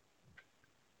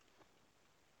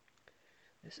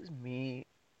 This is me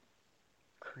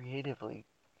creatively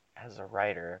as a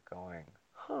writer going,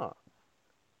 huh,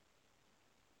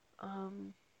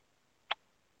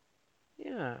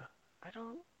 yeah, I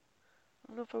don't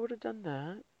know if I would have done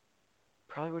that.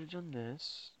 Probably would have done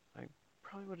this. I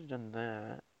probably would have done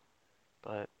that.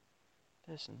 But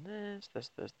this and this,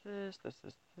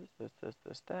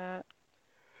 that.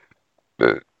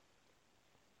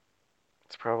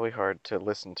 It's probably hard to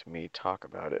listen to me talk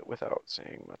about it without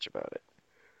saying much about it.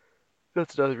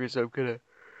 That's another reason I'm gonna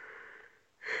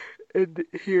end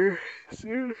here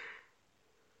soon.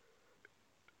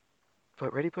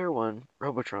 But Ready Player One,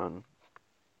 Robotron,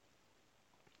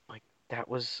 like, that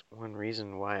was one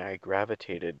reason why I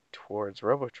gravitated towards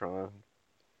Robotron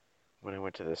when I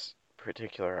went to this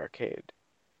particular arcade.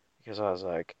 Because I was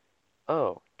like,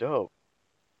 oh, dope.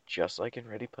 Just like in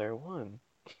Ready Player One.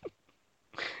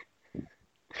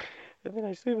 And then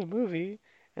I see the movie,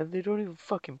 and they don't even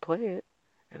fucking play it.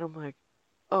 And I'm like,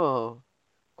 oh,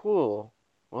 cool.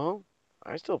 Well,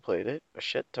 I still played it a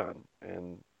shit ton.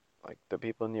 And, like, the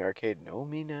people in the arcade know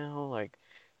me now. Like,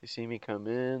 they see me come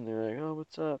in, they're like, oh,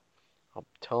 what's up? I'll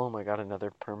tell them I got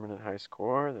another permanent high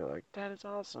score. They're like, that is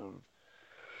awesome.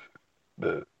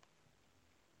 The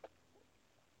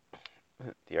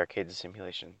arcade's a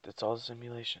simulation. It's all a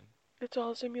simulation. It's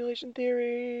all simulation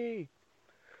theory.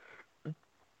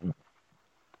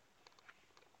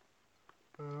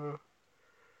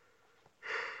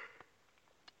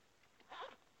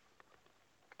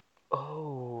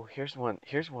 Oh, here's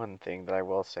one thing that I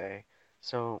will say.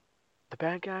 So, the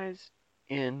bad guys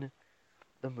in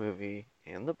the movie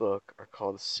and the book are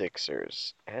called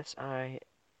Sixers. Sixers.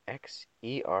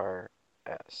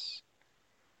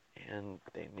 And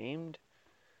they named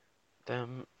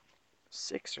them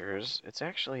Sixers. It's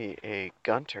actually a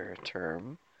Gunter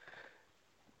term.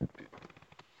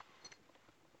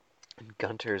 And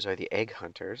Gunters are the egg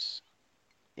hunters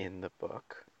in the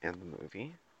book and the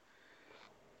movie.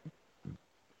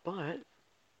 But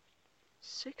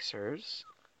Sixers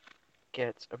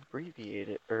gets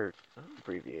abbreviated, or not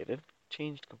abbreviated,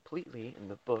 changed completely in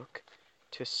the book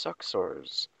to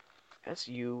Suxors.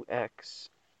 Suxorz.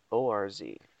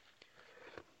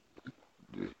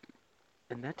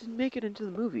 And that didn't make it into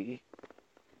the movie.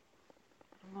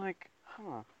 I'm like,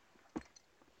 huh,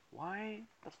 why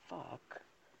the fuck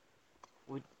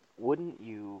wouldn't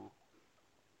you,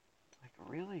 like,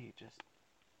 really just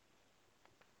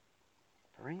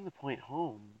bring the point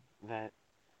home that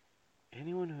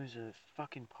anyone who's a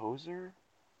fucking poser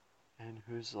and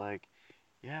who's like,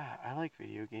 yeah, I like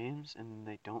video games, and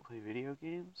they don't play video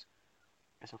games,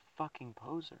 is a fucking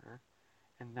poser.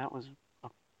 And that was a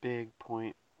big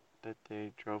point that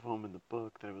they drove home in the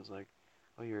book, that it was like,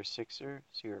 oh, you're a Sixer?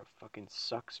 So you're a fucking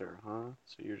suxer, huh?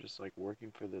 So you're just like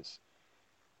working for this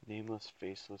nameless,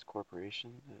 faceless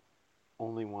corporation that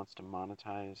only wants to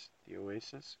monetize the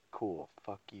Oasis? Cool,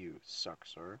 fuck you,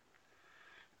 suxer.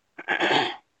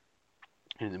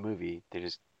 In the movie, they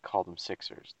just called them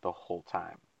Sixers the whole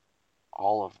time.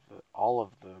 All of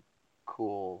the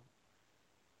cool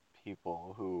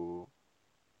people who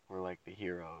were like the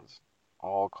heroes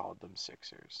all called them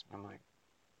Sixers. I'm like,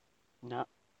 not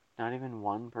not even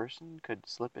one person could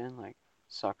slip in like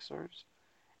Suxers,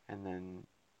 and then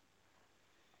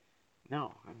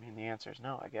no. I mean, the answer is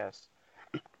no, I guess.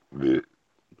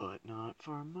 But not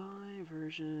for my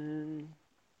version.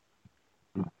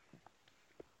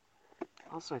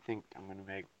 Also, I think I'm gonna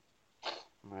make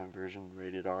my version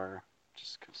rated R,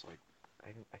 just because, like,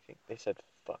 I think they said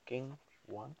fucking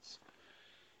once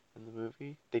in the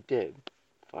movie. They did.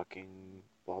 Fucking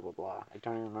blah blah blah. I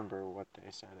don't even remember what they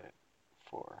said it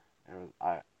for.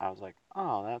 I was like,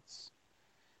 oh, that's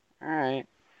alright.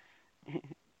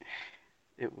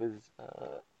 It was,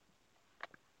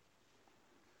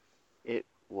 it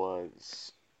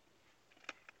was,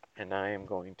 and I am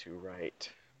going to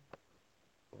write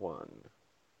 1,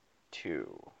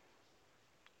 2,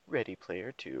 Ready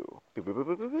Player 2. Boop, boop, boop,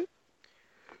 boop, boop,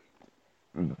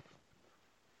 boop.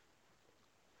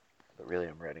 But really,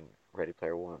 I'm writing Ready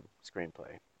Player 1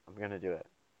 screenplay. I'm gonna do it.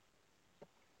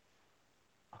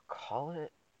 I'll call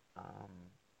it,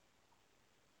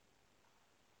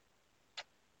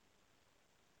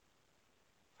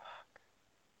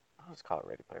 let's call it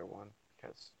Ready Player One,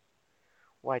 because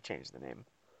why change the name?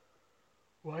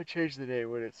 Why change the name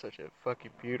when it's such a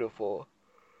fucking beautiful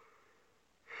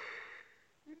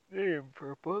name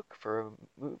for a book, for a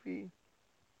movie?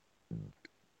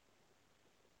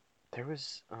 There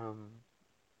was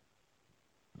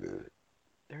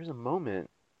there was a moment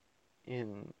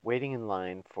in waiting in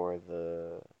line for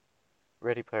the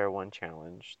Ready Player One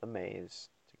challenge, the maze,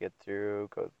 to get through,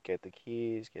 go get the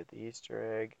keys, get the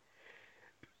Easter egg.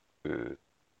 There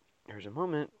was a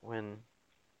moment when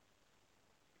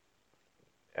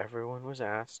everyone was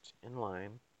asked in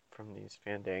line from these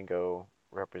Fandango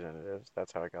representatives.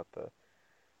 That's how I got the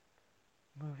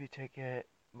movie ticket,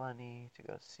 money to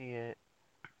go see it.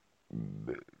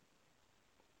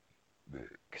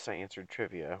 Because I answered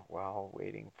trivia while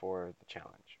waiting for the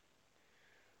challenge.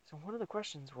 So one of the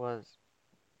questions was,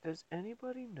 does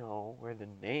anybody know where the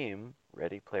name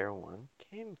Ready Player One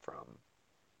came from?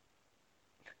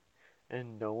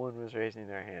 And no one was raising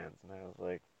their hands. And I was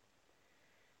like,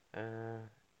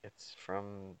 it's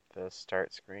from the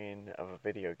start screen of a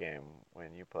video game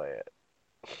when you play it.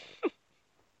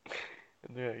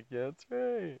 And they're like, yeah, that's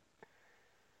right.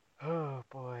 Oh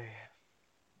boy.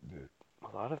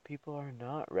 A lot of people are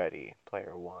not Ready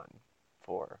Player One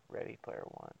for Ready Player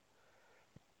One.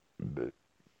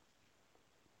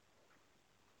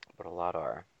 But a lot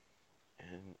are.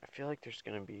 And I feel like there's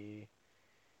going to be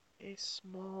a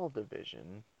small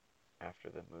division after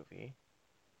the movie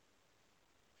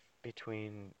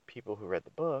between people who read the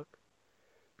book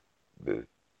and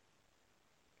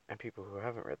people who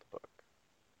haven't read the book.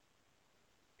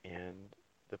 And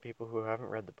the people who haven't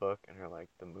read the book and are like,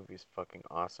 the movie's fucking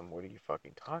awesome, what are you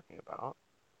fucking talking about?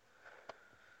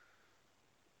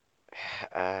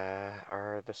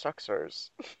 Are the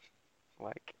sucksers.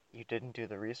 Like, you didn't do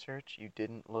the research, you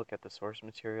didn't look at the source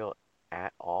material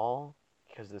at all,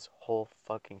 because this whole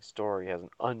fucking story has an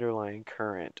underlying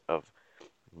current of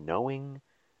knowing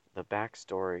the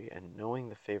backstory and knowing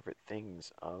the favorite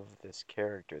things of this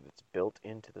character that's built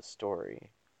into the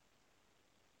story.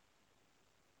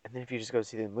 And then if you just go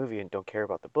see the movie and don't care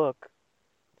about the book,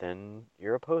 then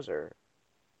you're a poser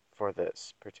for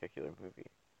this particular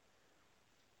movie.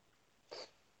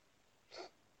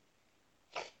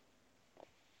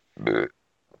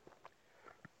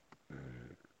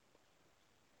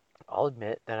 I'll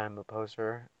admit that I'm a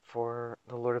poser for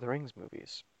the Lord of the Rings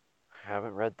movies. I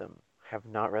haven't read them. Have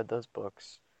not read those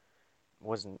books.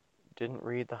 Didn't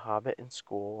read The Hobbit in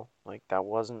school. Like, that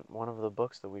wasn't one of the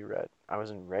books that we read. I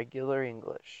was in regular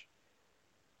English.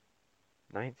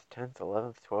 9th, 10th,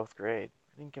 11th, 12th grade.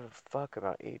 I didn't give a fuck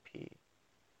about AP.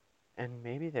 And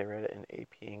maybe they read it in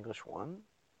AP English 1?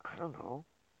 I don't know.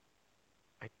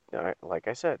 Like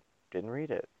I said, didn't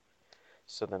read it.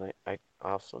 So then I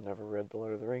also never read the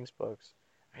Lord of the Rings books.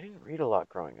 I didn't read a lot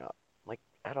growing up. Like,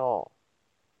 at all.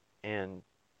 And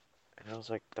I was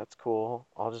like, that's cool.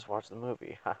 I'll just watch the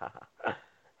movie. Ha ha ha. Ha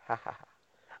ha ha.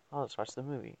 I'll just watch the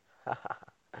movie. Ha ha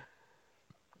ha.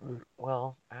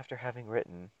 Well, after having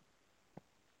written,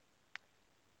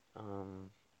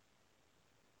 and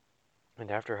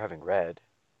after having read,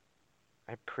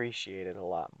 I appreciate it a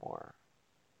lot more.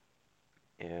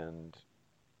 And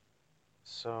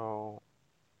so,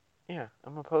 yeah,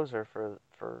 I'm a poser for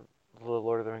the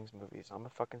Lord of the Rings movies. I'm a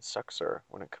fucking suckser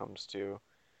when it comes to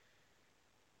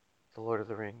the Lord of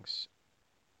the Rings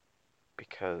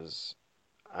because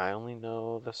I only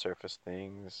know the surface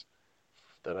things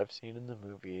that I've seen in the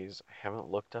movies. I haven't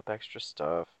looked up extra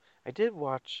stuff. I did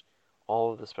watch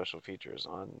all of the special features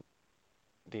on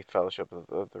the Fellowship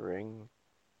of the Ring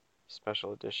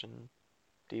special edition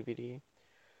DVD,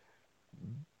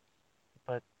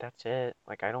 but that's it.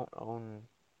 Like, I don't own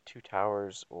Two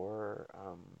Towers or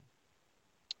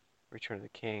Return of the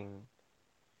King.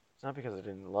 It's not because I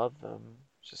didn't love them.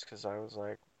 It's just because I was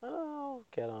like, oh, I'll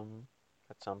get them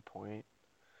at some point.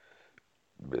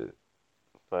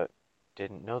 But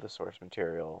didn't know the source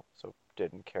material, so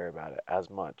didn't care about it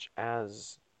as much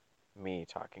as me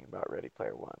talking about Ready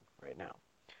Player One right now.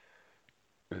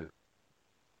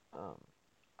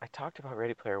 I talked about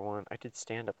Ready Player One. I did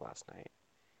stand up last night,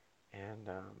 and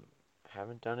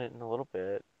haven't done it in a little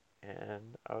bit,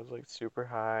 and I was like super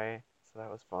high, so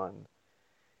that was fun.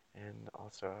 And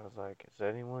also, I was like, is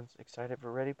anyone excited for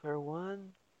Ready Player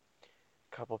One?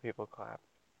 A couple people clapped,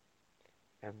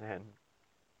 and then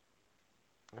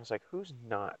I was like, who's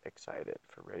not excited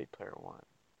for Ready Player One?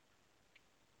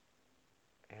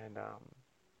 And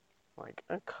like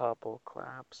a couple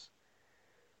claps.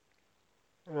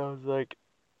 And I was like,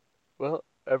 well,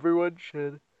 everyone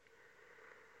should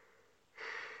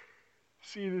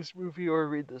see this movie or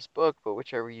read this book, but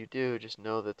whichever you do, just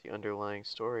know that the underlying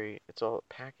story, it's all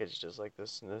packaged as like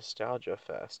this nostalgia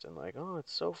fest and like, oh,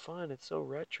 it's so fun, it's so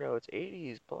retro, it's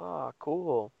 80s, blah,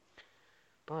 cool.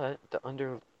 But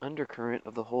the undercurrent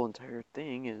of the whole entire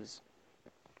thing is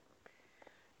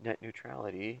net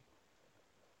neutrality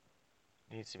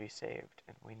needs to be saved,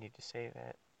 and we need to save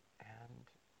it. And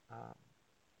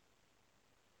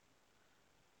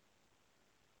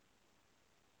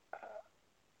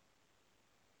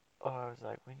oh, I was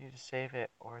like, we need to save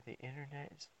it, or the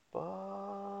internet is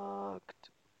fucked.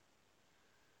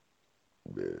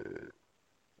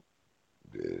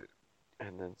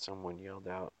 And then someone yelled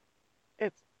out,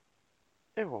 "It's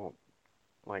it won't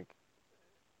like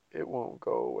it won't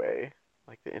go away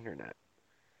like the internet."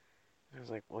 And I was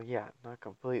like, "Well, yeah, not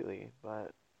completely,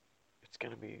 but it's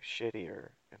gonna be shittier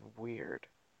and weird.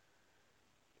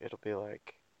 It'll be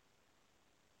like,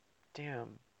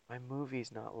 damn, my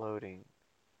movie's not loading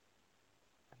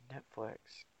on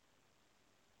Netflix.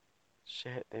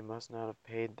 Shit, they must not have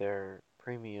paid their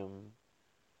premium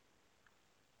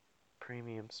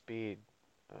speed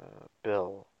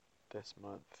bill this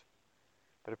month."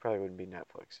 But it probably wouldn't be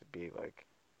Netflix. It'd be like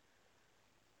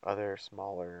other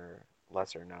smaller,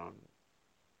 lesser known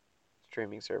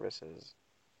streaming services.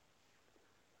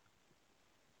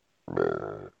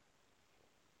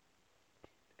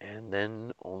 And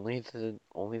then only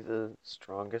the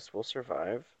strongest will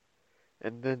survive.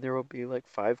 And then there will be like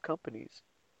 5 companies.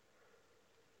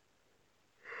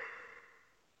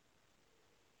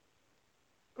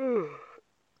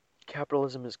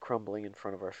 Capitalism is crumbling in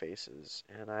front of our faces,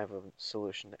 and I have a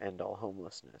solution to end all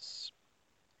homelessness.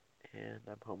 And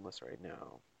I'm homeless right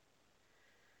now.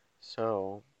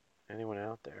 So, anyone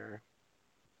out there,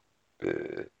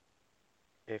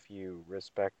 if you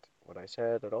respect what I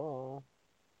said at all,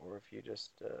 or if you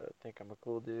just think I'm a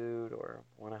cool dude or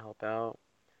want to help out,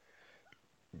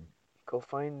 go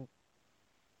find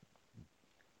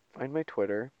my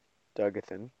Twitter,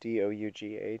 Dougathan,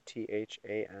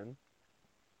 Dougathan.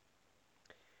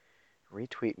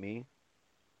 Retweet me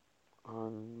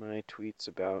on my tweets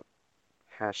about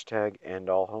hashtag end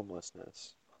all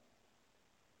homelessness,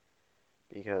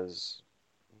 because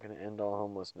I'm gonna end all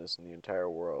homelessness in the entire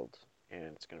world, and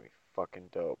it's gonna be fucking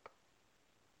dope.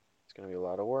 It's gonna be a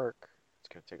lot of work. It's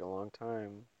gonna take a long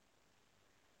time,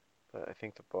 but I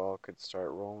think the ball could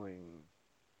start rolling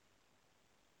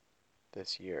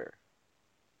this year.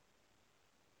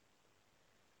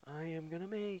 I am gonna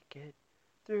make it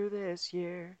through this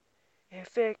year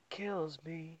if it kills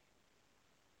me.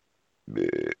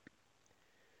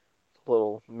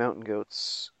 Little mountain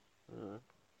goats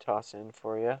toss in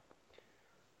for you.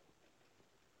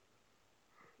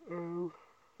 Oh,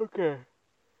 okay.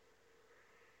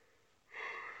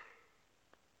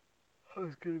 I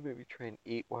was gonna maybe try and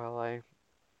eat while I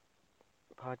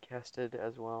podcasted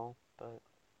as well, but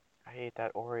I ate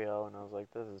that Oreo and I was like,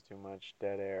 this is too much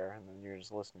dead air, and then you're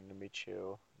just listening to me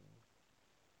chew.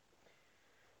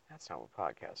 That's not what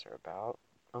podcasts are about,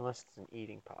 unless it's an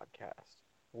eating podcast,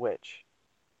 which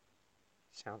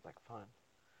sounds like fun.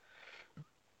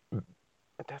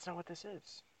 But that's not what this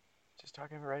is. Just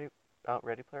talking about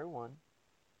Ready Player One,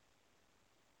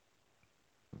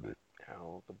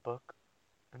 how the book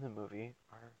and the movie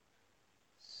are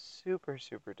super,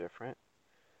 super different.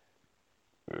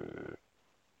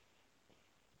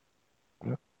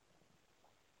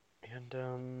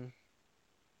 And,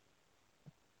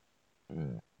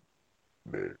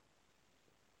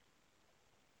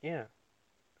 yeah,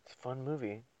 it's a fun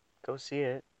movie. Go see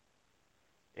it.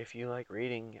 If you like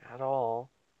reading at all,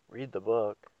 read the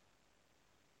book.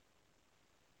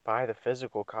 Buy the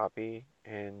physical copy,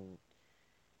 and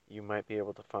you might be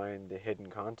able to find the hidden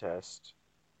contest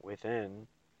within.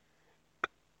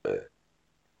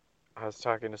 I was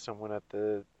talking to someone at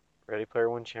the Ready Player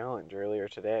One challenge earlier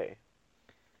today,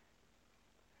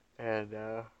 and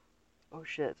oh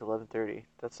shit, it's 11:30.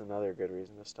 That's another good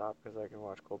reason to stop because I can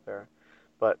watch Colbert.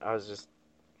 But I was just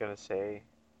gonna say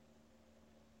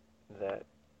that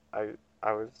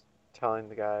I was telling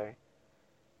the guy,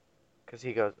 because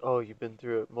he goes, "Oh, you've been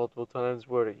through it multiple times.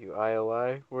 What are you,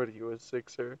 IOI? What are you, a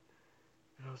Sixer?"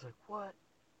 And I was like, "What?"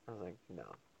 I was like, "No,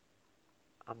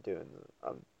 I'm doing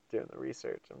the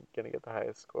research. I'm gonna get the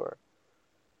highest score."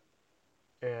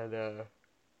 And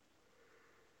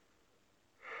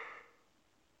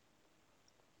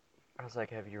I was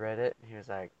like, "Have you read it?" And he was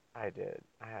like, "I did.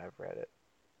 I have read it."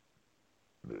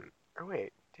 Or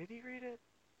wait, did he read it?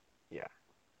 Yeah.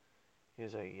 He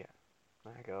was like, "Yeah."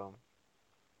 And I go,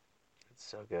 "It's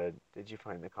so good. Did you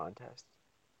find the contest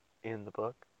in the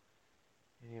book?"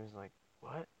 And he was like,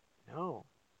 "What? No."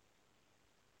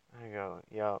 I go,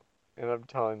 "Yo." And I'm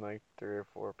telling like 3 or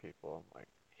 4 people, I'm like,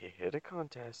 he hit a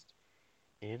contest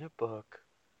in a book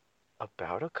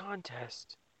about a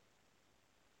contest.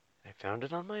 I found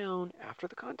it on my own after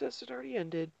the contest had already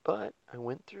ended, but I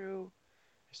went through,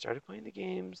 I started playing the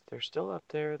games. They're still up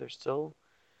there. They're still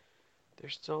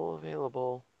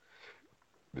available.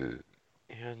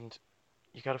 And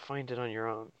you got to find it on your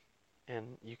own.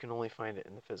 And you can only find it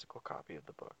in the physical copy of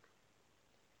the book.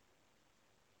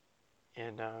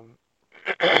 And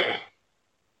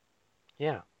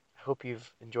yeah, I hope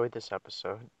you've enjoyed this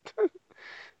episode.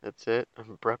 That's it. An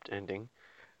abrupt ending.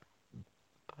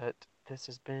 But this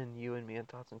has been You and Me and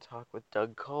Thoughts and Talk with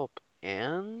Doug Culp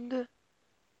and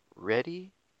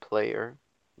Ready Player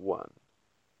One.